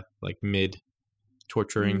the like mid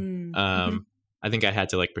torturing, I think I had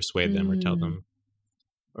to like persuade them or tell them,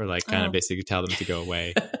 or like kind Oh. of basically tell them to go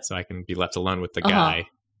away so I can be left alone with the Uh-huh. guy.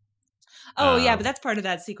 Oh yeah, Um, but that's part of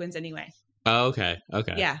that sequence anyway. Oh, okay.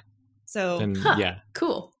 Yeah. So Then Huh. yeah.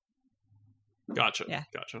 Cool. Gotcha. Yeah.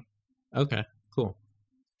 Gotcha. Okay. Cool.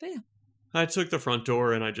 I took the front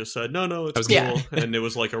door and I just said, no, it's was cool. Yeah. And it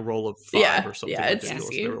was like a roll of 5 Yeah. or something Yeah, it's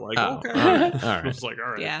ridiculous. easy. They were like, Oh, okay. all right. All I right. was like,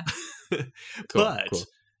 all right. yeah. Cool, But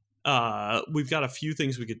cool. we've got a few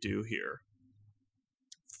things we could do here.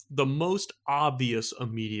 The most obvious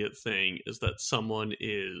immediate thing is that someone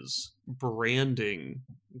is branding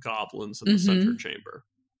goblins in the center chamber.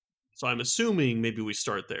 So I'm assuming maybe we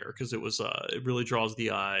start there because it was it really draws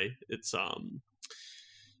the eye. It's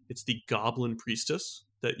the goblin priestess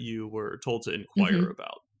that you were told to inquire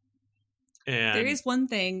about. And There is one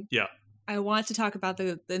thing. Yeah. I want to talk about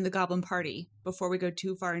the goblin party before we go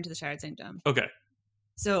too far into the Shattered Sanctum. okay.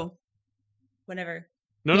 So, whenever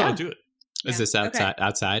No, Yeah. do it. Is Yeah. this outside?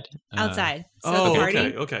 Outside? outside. So Oh, the party.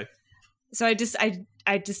 okay. So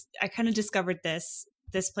I kind of discovered this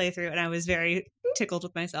playthrough, and I was very tickled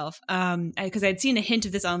with myself because I'd seen a hint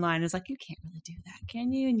of this online. I was like, you can't really do that,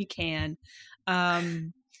 can you? And you can.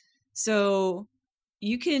 So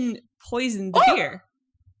you can poison the beer.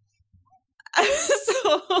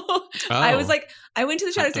 I was like, I went to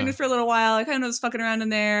the Shattered Sanctum for a little while. I kind of was fucking around in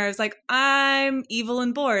there. I was like, I'm evil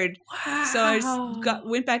and bored. Wow. So I just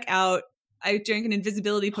went back out. I drank an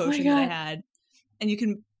invisibility potion that I God. had, and you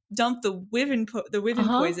can dump the wyvern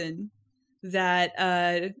poison that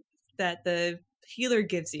that the healer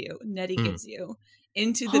gives you, Nettie gives you,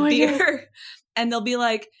 into the Oh my beer, and they'll be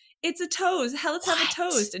like, It's a toast. Hell, let's have a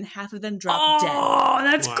toast. And half of them drop dead. Oh,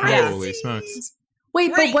 that's Wow. crazy. Holy smokes.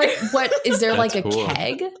 Wait, Right. but what is there like That's a cool.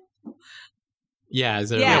 keg? Yeah, is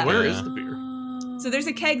there Yeah, like where a- is the beer? So there's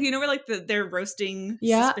a keg, where like they're roasting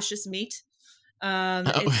Yeah. suspicious meat.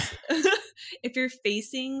 It's, if you're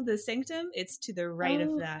facing the sanctum, it's to the right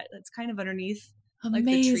Oh. of that. It's kind of underneath. Like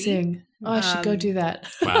the tree. Amazing. Oh, I should go do that.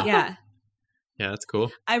 Wow. Yeah. Yeah, that's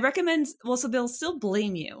cool. I recommend, so they'll still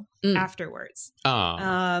blame you afterwards.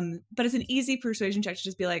 Oh. But it's an easy persuasion check to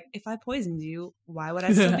just be like, if I poisoned you, why would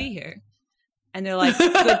I still be here? And they're like,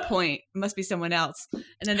 good point. It must be someone else. And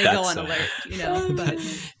then they go on alert, but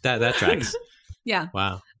that tracks. yeah.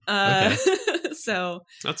 Wow. So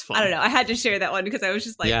That's fun. I don't know. I had to share that one because I was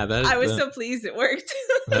just like, Yeah, I was so pleased it worked.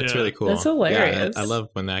 That's Yeah. really cool. That's hilarious. Yeah, I love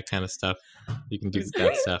when that kind of stuff, you can do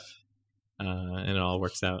that stuff and it all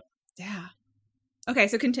works out. Yeah. Okay,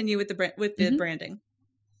 so continue with the branding.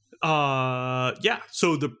 Yeah.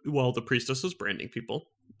 So the priestess is branding people.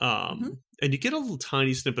 And you get a little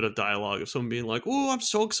tiny snippet of dialogue of someone being like, "Oh, I'm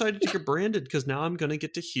so excited to get branded because now I'm going to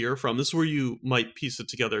get to hear from." This is where you might piece it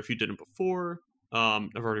together if you didn't before. I've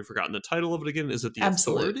already forgotten the title of it again. Is it the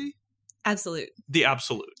Absolute. Authority? Absolute. The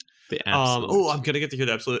Absolute. The absolute. I'm going to get to hear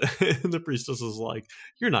the Absolute. And the priestess is like,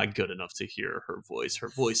 "You're not good enough to hear her voice. Her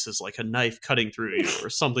voice is like a knife cutting through you," or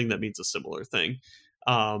something that means a similar thing.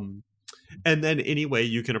 And then anyway,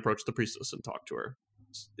 you can approach the priestess and talk to her.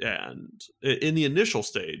 And in the initial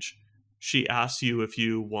stage, she asks you if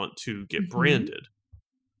you want to get branded.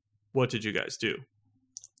 What did you guys do?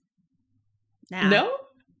 Nah.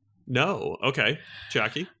 No? Okay.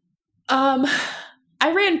 Jackie? I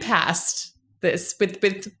ran past this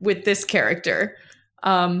with this character.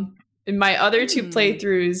 In my other two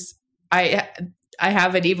playthroughs, I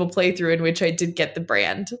have an evil playthrough in which I did get the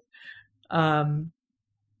brand. So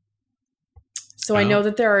I know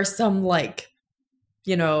that there are some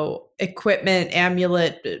equipment,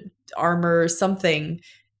 amulet, armor, something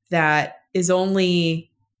that is only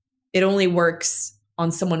works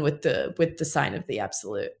on someone with the sign of the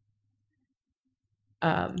Absolute.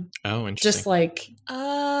 Oh, interesting. Just like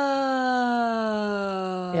Oh.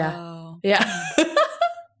 yeah.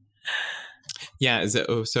 Yeah,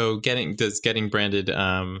 so getting branded,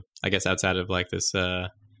 I guess outside of like this armor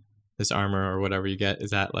or whatever you get, is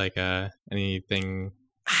that like anything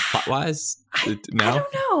plot wise? No, I don't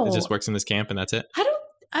know. It just works in this camp and that's it.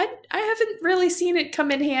 I haven't really seen it come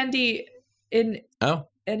in handy in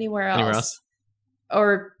anywhere else.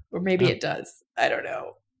 Or maybe it does. I don't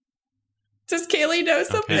know. Does Kaylee know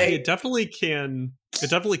something? Okay. It definitely can. It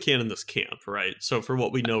definitely can in this camp, right? So for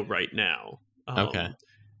what we know right now,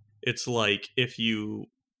 it's like if you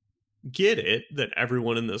get it, then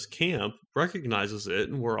everyone in this camp recognizes it,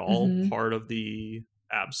 and we're all part of the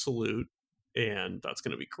Absolute, and that's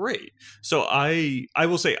going to be great. So I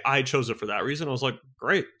will say I chose it for that reason. I was like,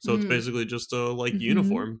 great. So it's basically just a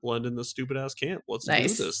uniform blend in this stupid ass camp. Let's do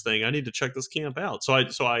this thing. I need to check this camp out. So I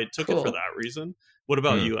took it for that reason. What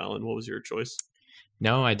about you, Alan? What was your choice?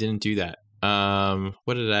 No, I didn't do that.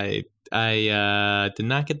 What did I did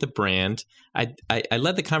not get the brand. I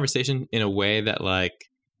led the conversation in a way that I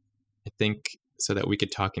think so that we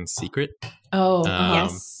could talk in secret. Oh,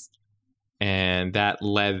 yes. And that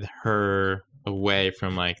led her away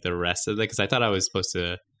from the rest of it, because I thought I was supposed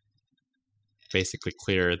to basically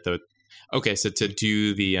clear the. Okay, so to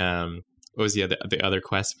do the what was the other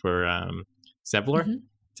quest for Zevlor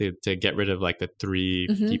to get rid of the three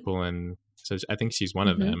people, and so I think she's one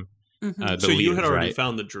of them. So you had already right?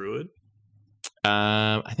 found the druid?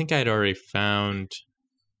 I think I had already found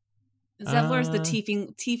Zevlor's the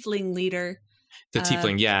tiefling leader. the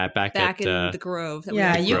tiefling, back at in the grove.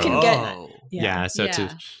 That you can get. So Yeah.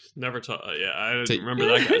 to Never I didn't remember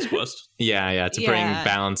that guy's quest. to bring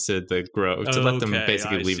balance to the grove, to let them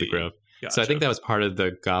basically leave the grove. Gotcha. So I think that was part of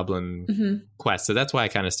the goblin quest. So that's why I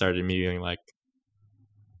kind of started immediately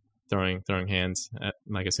throwing hands at,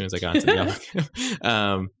 as soon as I got into the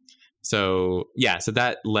goblin. So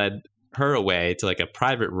that led her away to a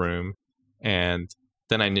private room, and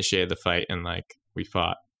then I initiated the fight, and we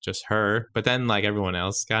fought just her, but then everyone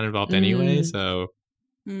else got involved anyway, so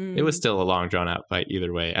it was still a long drawn out fight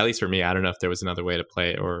either way, at least for me. I don't know if there was another way to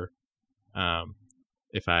play it, or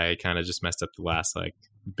if I kind of just messed up the last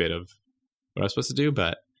bit of what I was supposed to do,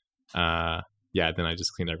 but then I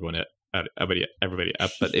just cleaned everybody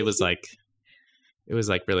up. But it was really,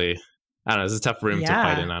 I don't know, it was a tough room to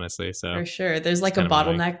fight in, honestly. So for sure, there's a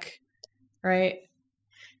bottleneck, right?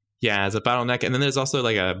 Yeah, it's a bottleneck, and then there's also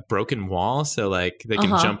a broken wall, so they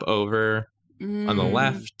can jump over on the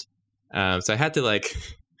left. So I had to I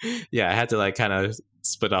had to kind of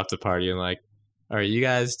split off the party and all all right, you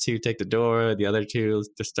guys two take the door. The other two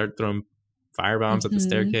just start throwing fire bombs at the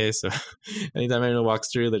staircase. So anytime anyone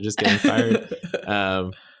walks through, they're just getting fired.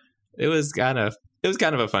 It was kind of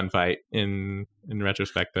a fun fight in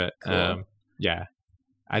retrospect, but Cool. yeah.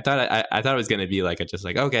 I thought it was going to be like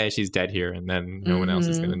okay, she's dead here, and then no one else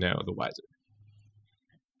is going to know the wiser.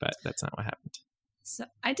 But that's not what happened. So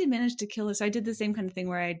I did manage to kill her. So I did the same kind of thing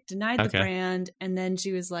where I denied the brand, and then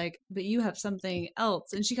she was like, "But you have something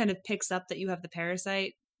else," and she kind of picks up that you have the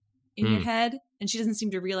parasite in your head, and she doesn't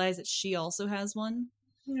seem to realize that she also has one.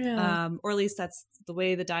 Yeah. Or at least that's the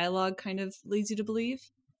way the dialogue kind of leads you to believe.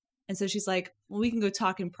 And so she's like, "Well, we can go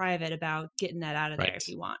talk in private about getting that out of there if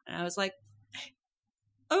you want." And I was like,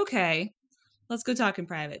 okay, let's go talk in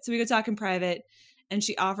private. So we go talk in private, and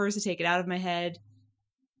she offers to take it out of my head.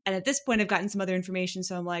 And at this point, I've gotten some other information.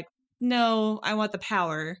 So I'm like, no, I want the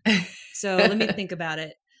power. So let me think about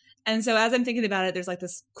it. And so as I'm thinking about it, there's like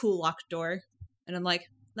this cool locked door. And I'm like,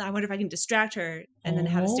 I wonder if I can distract her and then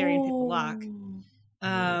have Asterion pick the lock.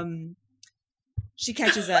 She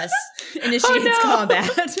catches us, initiates combat.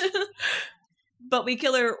 But we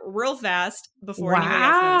kill her real fast before anybody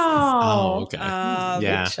else notices. Oh, okay.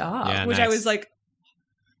 Good job. Yeah, which nice. I was like,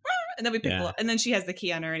 and then we pick and then she has the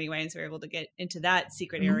key on her anyway, and so we're able to get into that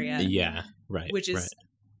secret area. Yeah, right. Which is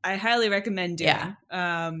I highly recommend doing.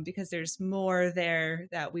 Because there's more there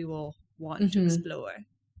that we will want to explore.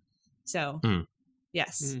 So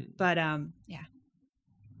yes. But yeah.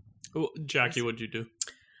 Well, Jackie, what'd you do?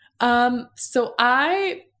 So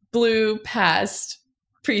I blew past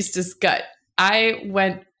Priestess Gut.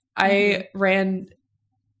 I ran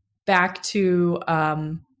back to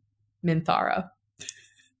Minthara.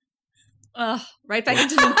 Right back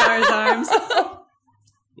into Minthara's arms.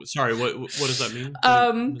 Sorry, what does that mean?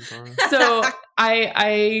 So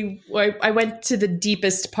I went to the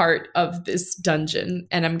deepest part of this dungeon,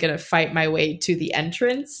 and I'm gonna fight my way to the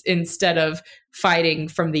entrance instead of fighting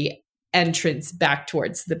from the entrance back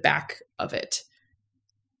towards the back of it.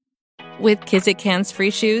 With Kizik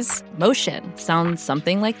hands-free shoes, motion sounds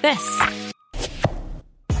something like this.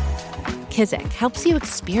 Kizik helps you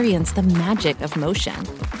experience the magic of motion.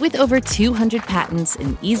 With over 200 patents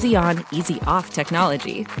and easy-on, easy-off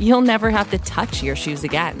technology, you'll never have to touch your shoes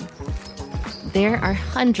again. There are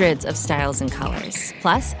hundreds of styles and colors,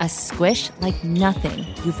 plus a squish like nothing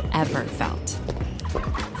you've ever felt.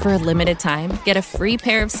 For a limited time, get a free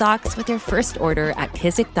pair of socks with your first order at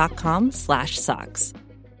kizik.com/socks.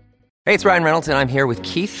 Hey, it's Ryan Reynolds, and I'm here with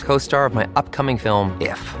Keith, co-star of my upcoming film,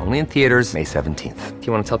 If, only in theaters May 17th. Do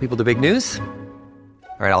you want to tell people the big news?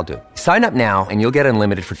 All right, I'll do it. Sign up now and you'll get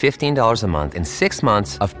unlimited for $15 a month and 6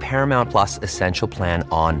 months of Paramount Plus Essential Plan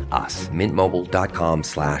on us.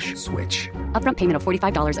 MintMobile.com/switch. Upfront payment of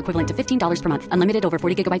 $45 equivalent to $15 per month. Unlimited over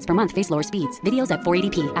 40 gigabytes per month. Face lower speeds. Videos at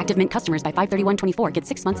 480p. Active Mint customers by 531.24 get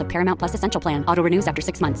 6 months of Paramount Plus Essential Plan. Auto renews after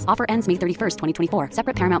 6 months. Offer ends May 31st, 2024.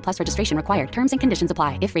 Separate Paramount Plus registration required. Terms and conditions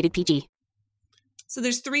apply if rated PG. So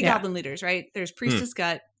there's 3 goblin leaders, right? There's Priestess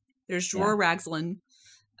Gut. There's Dror Ragzlin.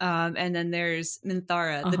 And then there's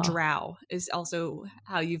Minthara, the drow, is also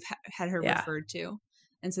how you've had her referred to.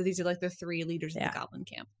 And so these are like the 3 leaders of the goblin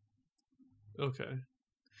camp. Okay.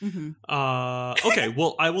 Okay,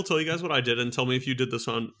 well, I will tell you guys what I did, and tell me if you did this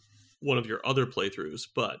on one of your other playthroughs.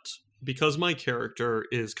 But because my character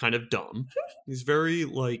is kind of dumb, he's very,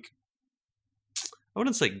 like, I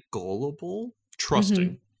wouldn't say gullible,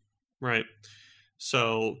 trusting, right?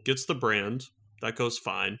 So gets the brand, that goes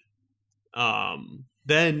fine.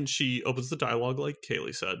 Then she opens the dialogue, like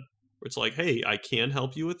Kaylee said, where it's like, hey, I can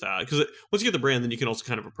help you with that. Because once you get the brand, then you can also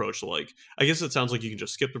kind of approach, like, I guess it sounds like you can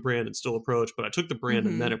just skip the brand and still approach, but I took the brand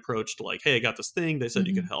and then approached, like, hey, I got this thing. They said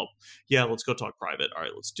you could help. Yeah, let's go talk private. All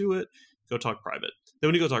right, let's do it. Go talk private. Then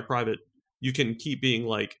when you go talk private, you can keep being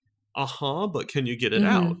like, but can you get it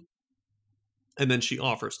out? And then she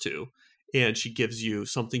offers to. And she gives you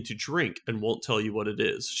something to drink and won't tell you what it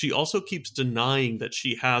is. She also keeps denying that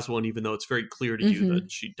she has one, even though it's very clear to you that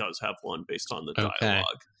she does have one based on the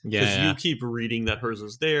dialogue. Because you keep reading that hers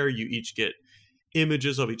is there. You each get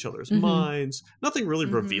images of each other's minds. Nothing really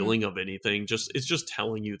revealing of anything. It's just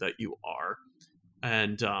telling you that you are.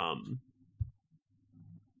 And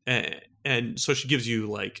so she gives you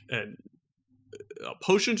like a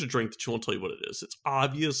potion to drink that she won't tell you what it is. It's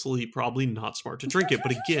obviously probably not smart to drink it,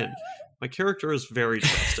 but again, my character is very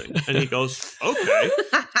trusting. And he goes, okay.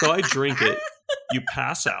 So I drink it, you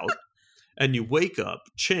pass out, and you wake up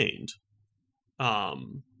chained.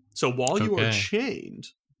 So while you are chained...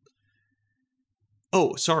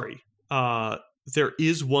 Oh, sorry. There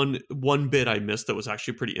is one bit I missed that was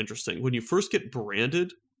actually pretty interesting. When you first get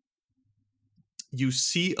branded, you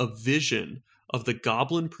see a vision of the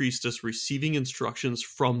goblin priestess receiving instructions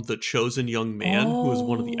from the chosen young man who is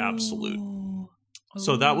one of the absolute.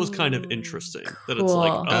 So that was kind of interesting. That it's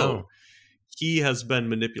like, he has been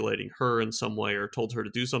manipulating her in some way or told her to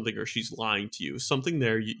do something, or she's lying to you. Something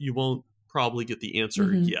there, you won't probably get the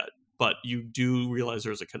answer yet, but you do realize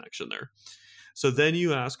there's a connection there. So then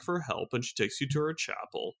you ask for help, and she takes you to her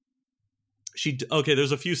chapel.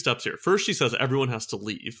 There's a few steps here. First, she says everyone has to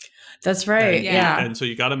leave. That's right. And so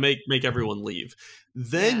you got to make everyone leave.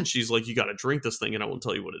 Then she's like, you got to drink this thing, and I won't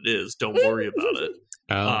tell you what it is. Don't worry about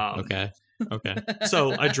it. Okay.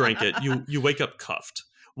 So I drank it. You wake up cuffed.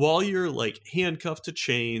 While you're like handcuffed to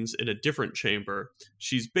chains in a different chamber,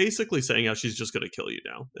 she's basically saying how she's just going to kill you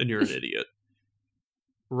now, and you're an idiot.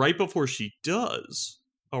 Right before she does,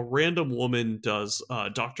 a random woman does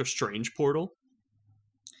Doctor Strange portal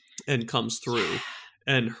and comes through,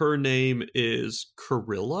 and her name is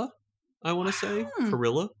Carilla, I want to say.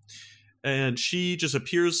 Carilla. And she just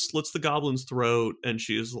appears, slits the goblin's throat, and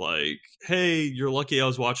she's like, hey, you're lucky I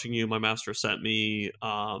was watching you. My master sent me.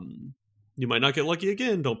 You might not get lucky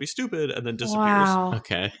again. Don't be stupid. And then disappears. Wow.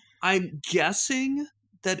 Okay. I'm guessing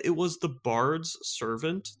that it was the bard's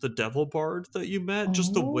servant, the devil bard that you met.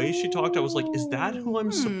 Just the way she talked, I was like, is that who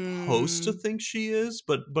I'm supposed to think she is?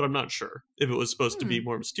 But I'm not sure if it was supposed to be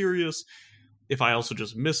more mysterious. If I also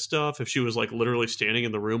just missed stuff, if she was like literally standing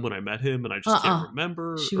in the room when I met him and I just can't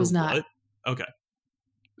remember. She was not. What.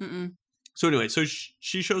 Okay. So anyway, so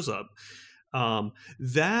she shows up.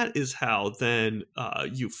 That is how then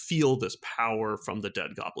you feel this power from the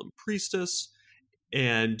dead goblin priestess,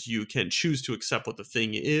 and you can choose to accept what the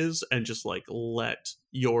thing is and just like let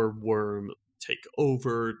your worm take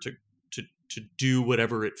over to do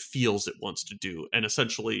whatever it feels it wants to do. And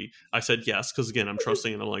essentially I said yes, because again, I'm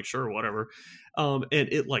trusting and I'm like, sure, whatever. And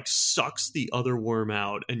it like sucks the other worm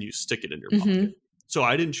out and you stick it in your pocket. So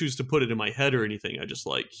I didn't choose to put it in my head or anything. I just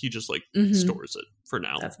like, he just like stores it for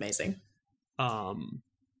now. That's amazing.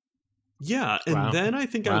 Yeah. And then I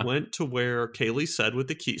think I went to where Kaylee said with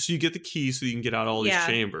the key. So you get the key so you can get out all these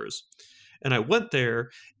chambers. And I went there,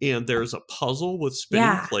 and there's a puzzle with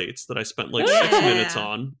spinning plates that I spent like 6 minutes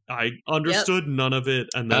on. I understood none of it,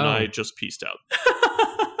 and then I just pieced out.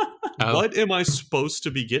 What am I supposed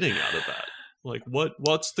to be getting out of that? Like,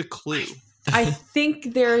 what's the clue? I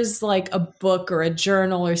think there's like a book or a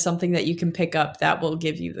journal or something that you can pick up that will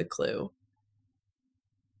give you the clue.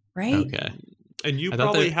 Right? Okay. And you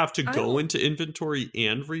probably have to go into inventory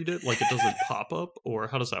and read it, like it doesn't pop up, or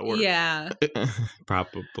how does that work? Yeah.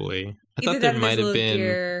 Probably. I Either thought there might have been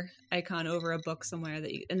gear icon over a book somewhere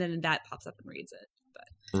and then that pops up and reads it.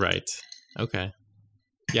 But right. Okay.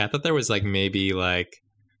 Yeah, I thought there was like maybe like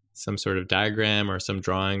some sort of diagram or some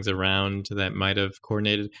drawings around that might have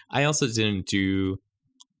coordinated. I also didn't do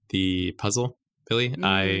the puzzle, Billy.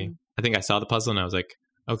 I think I saw the puzzle and I was like,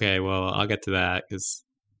 okay, well, I'll get to that because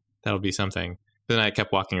that'll be something. Then I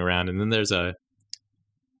kept walking around, and then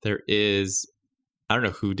there is, I don't know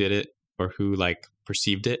who did it or who like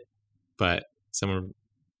perceived it, but someone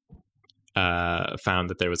found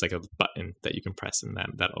that there was like a button that you can press, and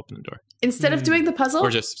that'll open the door. Instead of doing the puzzle? Or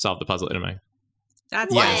just solve the puzzle in my...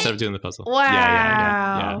 That's instead of doing the puzzle. Wow.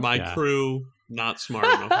 Yeah. My crew, not smart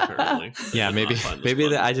enough, apparently. Yeah, maybe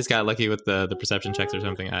I just got lucky with the perception checks or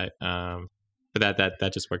something. But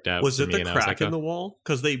that just worked out. Was for it me, the crack in the wall?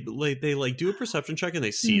 Because they like do a perception check and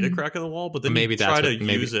they see the crack in the wall, but then maybe you try to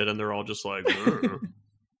use it and they're all just like.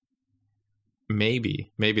 Maybe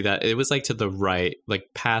that it was like to the right, like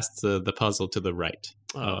past the puzzle to the right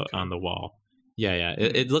on the wall. Yeah.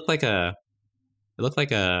 It looked like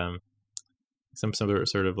some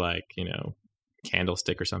sort of like, you know,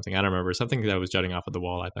 candlestick or something. I don't remember, something that was jutting off of the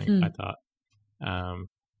wall. I thought.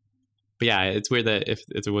 But yeah, it's weird that if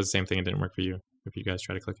it was the same thing, it didn't work for you. If you guys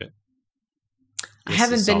try to click it, I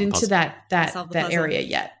haven't been into that area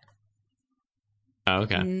yet. Oh,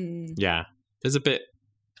 okay. Yeah, there's a bit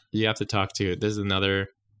you have to talk to. There's another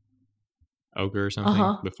ogre or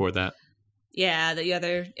something before that. Yeah, that you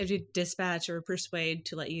either have to dispatch or persuade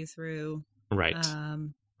to let you through. Right.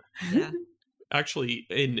 Yeah. Actually,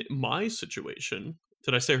 in my situation.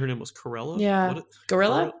 Did I say her name was Corella? Yeah.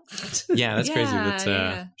 Gorilla? Yeah, that's crazy.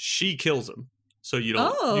 That's she kills him. So you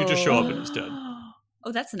don't you just show up and he's dead.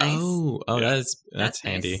 Oh, that's nice. That's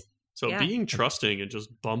handy. Nice. So being trusting and just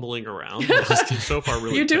bumbling around is so far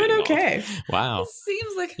really you're doing okay. Off. Wow. It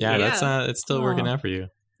seems like that's not it's still working out for you.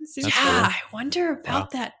 Yeah, cool. I wonder about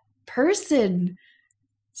that person.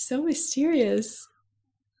 So mysterious.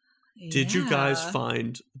 Did you guys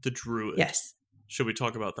find the druid? Yes. Should we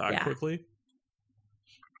talk about that quickly?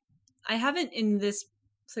 I haven't in this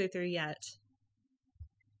playthrough yet.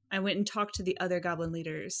 I went and talked to the other goblin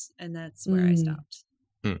leaders, and that's where I stopped.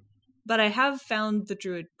 But I have found the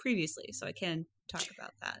druid previously, so I can talk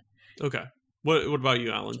about that. Okay. What about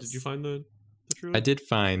you, Alan? Did you find the druid? I did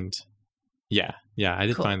find, I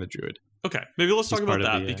did find the druid. Okay, maybe let's talk about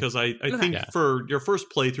that because I think Yeah. for your first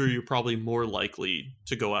playthrough, you're probably more likely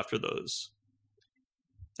to go after those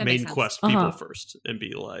That main makes sense. quest people first and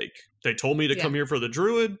be like, they told me to Yeah. come here for the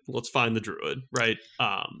druid. Let's find the druid, right?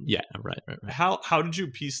 Right. How did you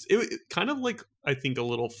piece it? Kind of like, I think, a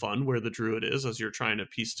little fun where the druid is as you're trying to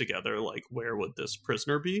piece together like where would this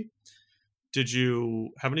prisoner be. Did you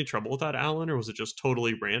have any trouble with that, Alan, or was it just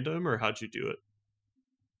totally random, or how'd you do it?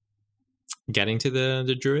 Getting to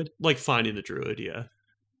the druid? Like finding the druid, yeah.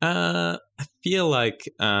 I feel like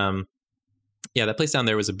that place down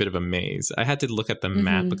there was a bit of a maze. I had to look at the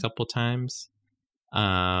map a couple times.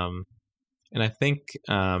 And I think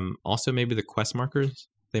also maybe the quest markers,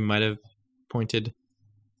 they might have pointed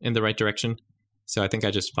in the right direction. So I think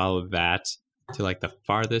I just followed that to like the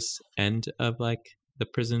farthest end of like the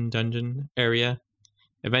prison dungeon area.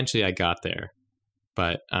 Eventually I got there,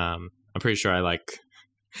 but I'm pretty sure I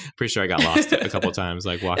got lost a couple times,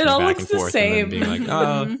 like walking back and forth and then being like,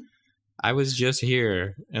 oh, I was just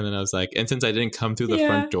here. And then I was like, and since I didn't come through the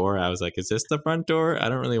front door, I was like, is this the front door? I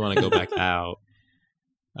don't really want to go back out.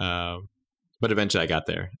 But eventually I got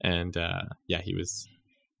there, and he's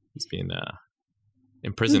being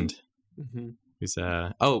imprisoned. He's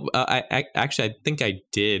I think I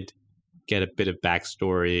did get a bit of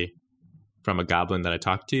backstory from a goblin that I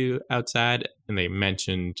talked to outside, and they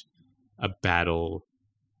mentioned a battle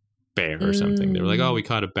bear or something. They were like, oh, we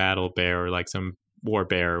caught a battle bear or like some war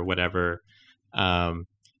bear or whatever, and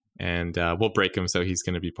we'll break him, so he's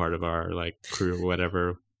going to be part of our like crew or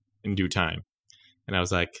whatever in due time. And I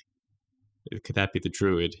was like, could that be the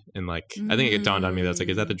druid? And like I think it dawned on me that I was like,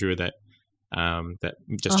 is that the druid that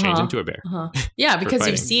just changed into a bear? Yeah, because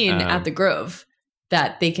you've seen at the Grove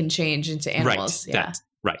that they can change into animals.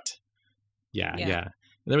 Right. Yeah. And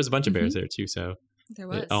there was a bunch of bears there too, so there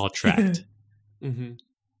was. It all tracked. Do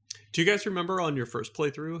you guys remember on your first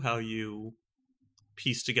playthrough how you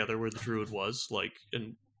pieced together where the druid was? Like,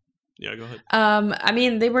 and yeah, go ahead. I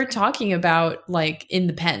mean, they were talking about like in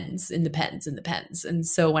the pens. And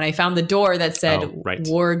so when I found the door that said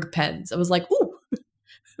warg pens, I was like, ooh, it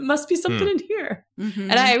must be something in here.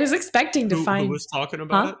 And I was expecting to find... Who was talking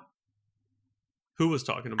about it? Who was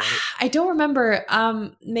talking about it? I don't remember.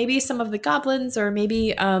 Maybe some of the goblins, or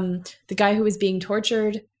maybe the guy who was being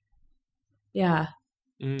tortured. Yeah.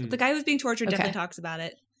 The guy who was being tortured definitely talks about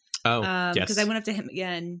it. Oh, yes. Because I went up to him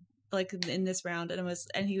again, like in this round,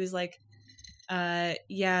 and he was like,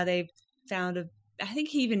 they found I think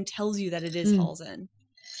he even tells you that it is Halsin.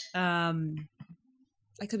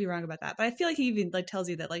 I could be wrong about that, but I feel like he even like tells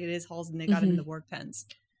you that like it is Halsin. They got him in the warg pens.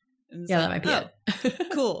 Yeah, like, that might be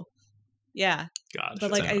it. Cool. Yeah. God,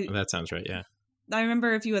 but like that sounds right. Yeah. I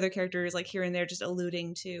remember a few other characters like here and there just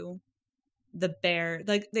alluding to the bear.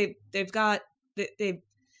 Like they've got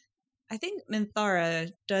I think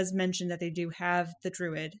Minthara does mention that they do have the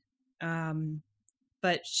druid,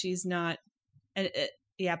 but she's not. But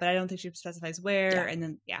I don't think she specifies where. Yeah. And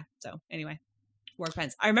then so anyway, warg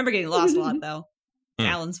pens. I remember getting lost a lot though.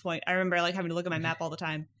 Alan's point. I remember like having to look at my map all the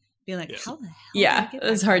time, being like, how the hell? Yeah, it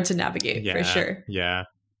was hard to navigate for sure. Yeah.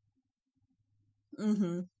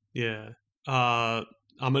 Yeah. I'm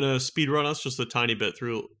gonna speed run us just a tiny bit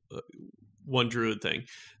through one druid thing.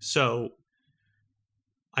 So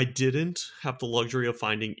I didn't have the luxury of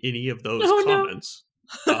finding any of those comments.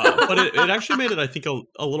 But it actually made it, I think,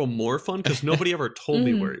 a little more fun because nobody ever told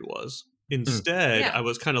me where he was. Instead, I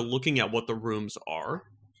was kind of looking at what the rooms are.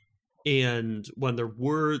 And when there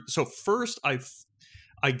were... So first,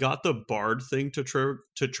 I got the bard thing to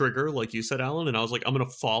trigger, like you said, Alan, and I was like, I'm going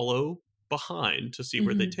to follow behind to see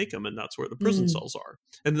where they take him, and that's where the prison cells are.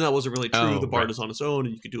 And then that wasn't really true. The bard is on his own,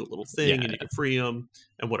 and you could do a little thing, and you could free him,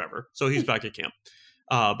 and whatever. So he's back at camp.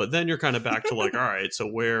 But then you're kind of back to like, all right, so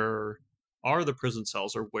where are the prison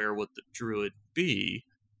cells, or where would the druid be?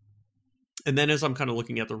 And then as I'm kind of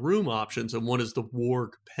looking at the room options, and one is the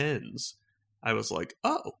warg pens, I was like,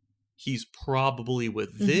 oh, he's probably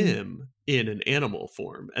with them in an animal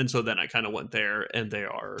form. And so then I kind of went there, and they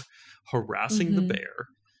are harassing the bear.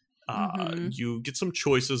 You get some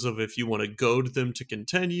choices of if you want to goad them to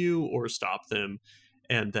continue or stop them.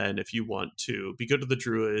 And then if you want to be good to the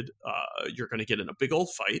druid, you're going to get in a big old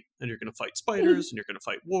fight, and you're going to fight spiders, and you're going to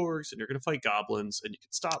fight wargs, and you're going to fight goblins, and you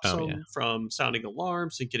can stop some from sounding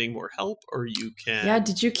alarms and getting more help, or you can... Yeah,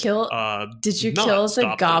 did you kill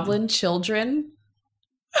the goblin children?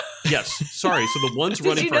 Yes, sorry. So the ones Did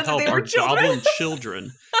running you for know that help they were are children? goblin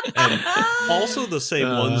children, and also the same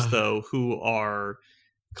ones though who are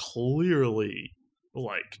clearly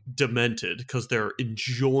like demented because they're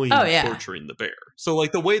enjoying torturing the bear. So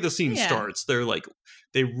like the way the scene starts, they're like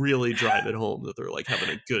they really drive it home that they're like having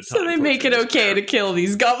a good time. So they make it okay to kill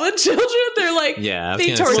these goblin children. They're like,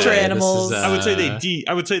 they torture animals. I would say they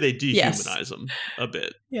dehumanize them a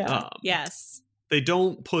bit. Yeah. Yes. They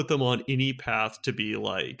don't put them on any path to be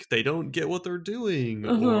like they don't get what they're doing,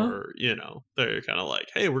 or they're kind of like,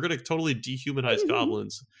 hey, we're gonna totally dehumanize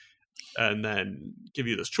goblins, and then give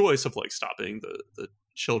you this choice of like stopping the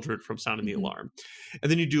children from sounding the alarm.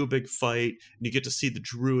 And then you do a big fight and you get to see the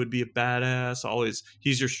druid be a badass. Always,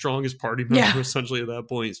 he's your strongest party member essentially at that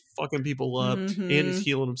point. He's fucking people up and he's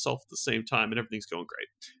healing himself at the same time, and everything's going great.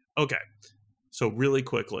 Okay, so really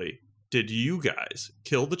quickly, did you guys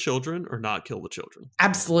kill the children or not kill the children?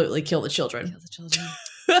 Absolutely kill the children. Kill the children.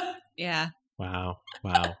 Yeah. Wow.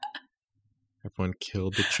 Everyone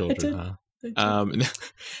killed the children, huh?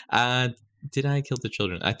 Did I kill the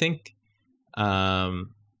children? I think I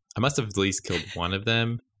must have at least killed one of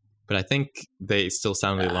them, but I think they still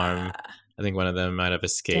sounded the alarm. I think one of them might have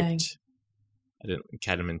escaped. Dang. I didn't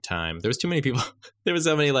catch him in time. There was too many people. There was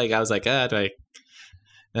so many. Like I was like, I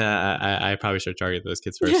probably should target those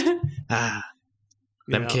kids first.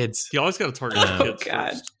 Them kids. You always got to target the kids.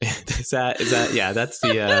 God. Is that? Yeah, that's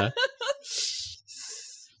the.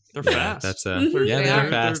 They're fast. That's they're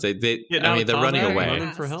fast. They're running away.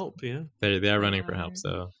 Running for help. Yeah, they are running for help.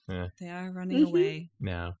 So yeah, they are running away.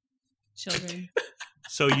 No, children.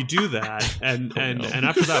 So you do that, and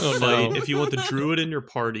after that fight, if you want the druid in your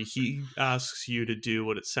party, he asks you to do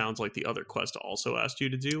what it sounds like the other quest also asked you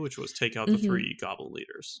to do, which was take out the 3 goblin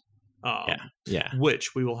leaders.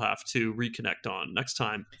 Which we will have to reconnect on next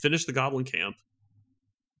time. Finish the goblin camp.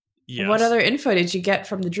 Yes. What other info did you get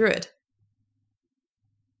from the druid?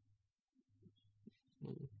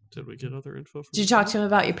 Did we get other info? Did you talk to him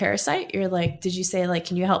about your parasite? You're like, did you say like,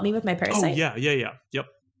 can you help me with my parasite? Oh yeah. Yep.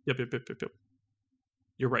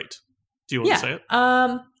 You're right. Do you want to say it?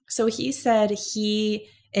 So he said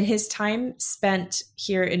in his time spent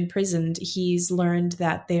here imprisoned, he's learned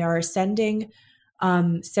that they are sending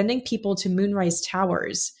people to Moonrise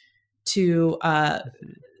Towers to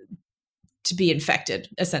be infected,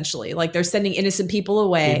 essentially. Like they're sending innocent people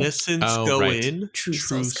away. Innocents go in, true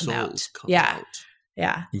souls come out. Out.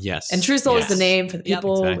 Yeah. Yes. And true soul is the name for the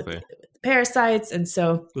people with the parasites. And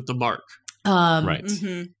so with the mark. Right.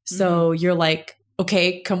 So you're like,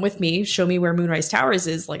 okay, come with me. Show me where Moonrise Towers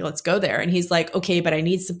is. Like, let's go there. And he's like, okay, but I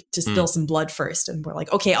need to spill some blood first. And we're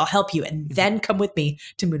like, okay, I'll help you. And then come with me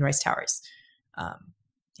to Moonrise Towers. And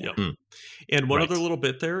one other little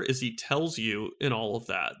bit there is he tells you in all of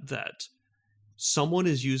that someone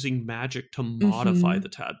is using magic to modify the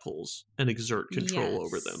tadpoles and exert control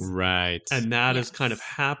over them. Right. And that is kind of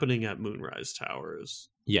happening at Moonrise Towers.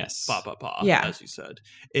 Yes. As you said.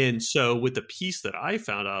 And so with the piece that I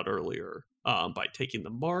found out earlier, by taking the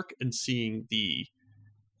mark and seeing the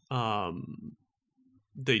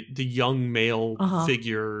young male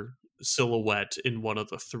figure silhouette in one of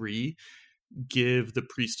the 3 give the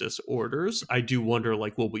priestess orders, I do wonder,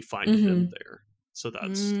 like, will we find him there? So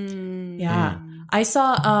that's I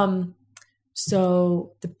saw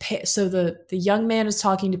so the young man was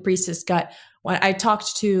talking to Priestess Gut. When I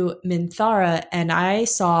talked to Minthara, and I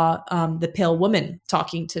saw the pale woman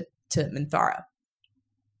talking to Minthara.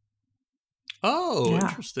 Oh,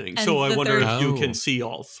 interesting. And so I wonder if you can see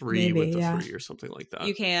all 3 with the 3 or something like that.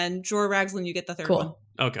 You can. Jor Ragslin, you get the 3rd one.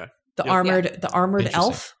 Okay. The armored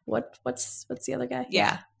elf. What's the other guy?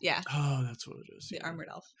 Yeah. Oh, that's what it is. The armored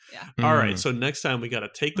elf. Yeah. All right. So next time we got to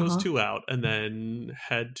take those 2 out and then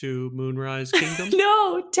head to Moonrise Kingdom.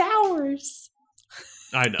 No, Towers.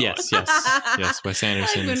 I know. Yes. Wes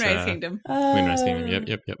Anderson's Moonrise Kingdom. Moonrise Kingdom.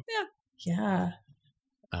 Yep. Yeah.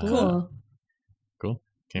 Cool.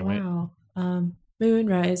 Can't wait.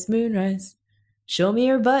 Moonrise, show me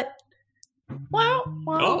your butt. Wow.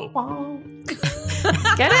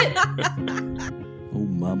 Get it? Oh,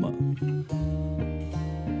 mama.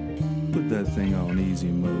 Put that thing on easy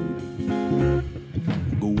mode.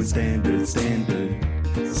 Going standard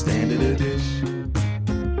edition.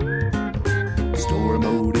 Story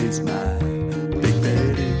mode is my big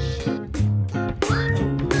fetish.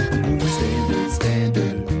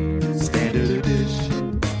 Standard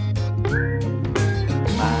edition.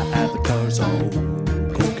 My avatar's on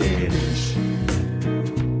coquettish.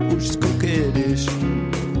 Who's coquettish?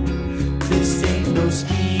 This ain't no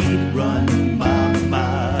speed run,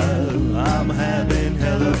 mama. I'm having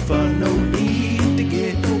hella fun. No need to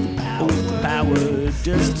get overpowered.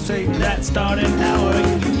 Just take that starting power.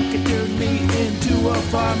 You can turned me into a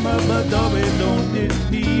farmer, but though it don't need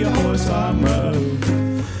be a horse farmer.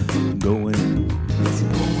 I'm going,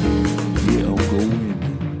 yeah, I'm going.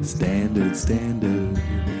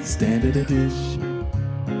 Standard edition.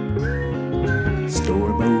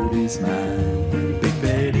 Story mode is mine. Big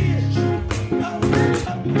bad ish.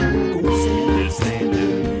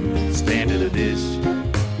 Standard edition.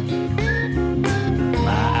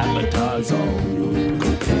 My avatar's all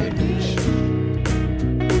coquettish.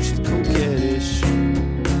 She's coquettish.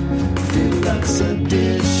 Deluxe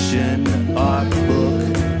edition art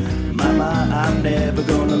book. Mama, I'm never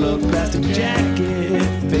gonna look past a jacket,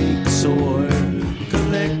 fake sword,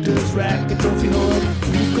 collector's racket, trophy hoard.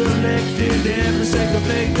 You collected every single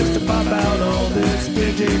thing just to pop out all this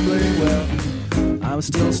vintage bling. Well, I'm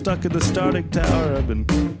still stuck in the starting tower. I've been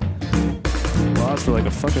lost for like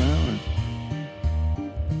a fucking hour.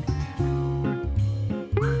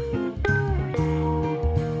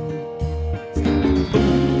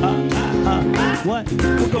 What?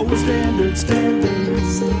 We'll go with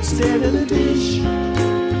standard edition.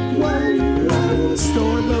 One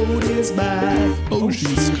store load is by. Oh,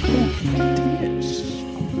 she's coquettish.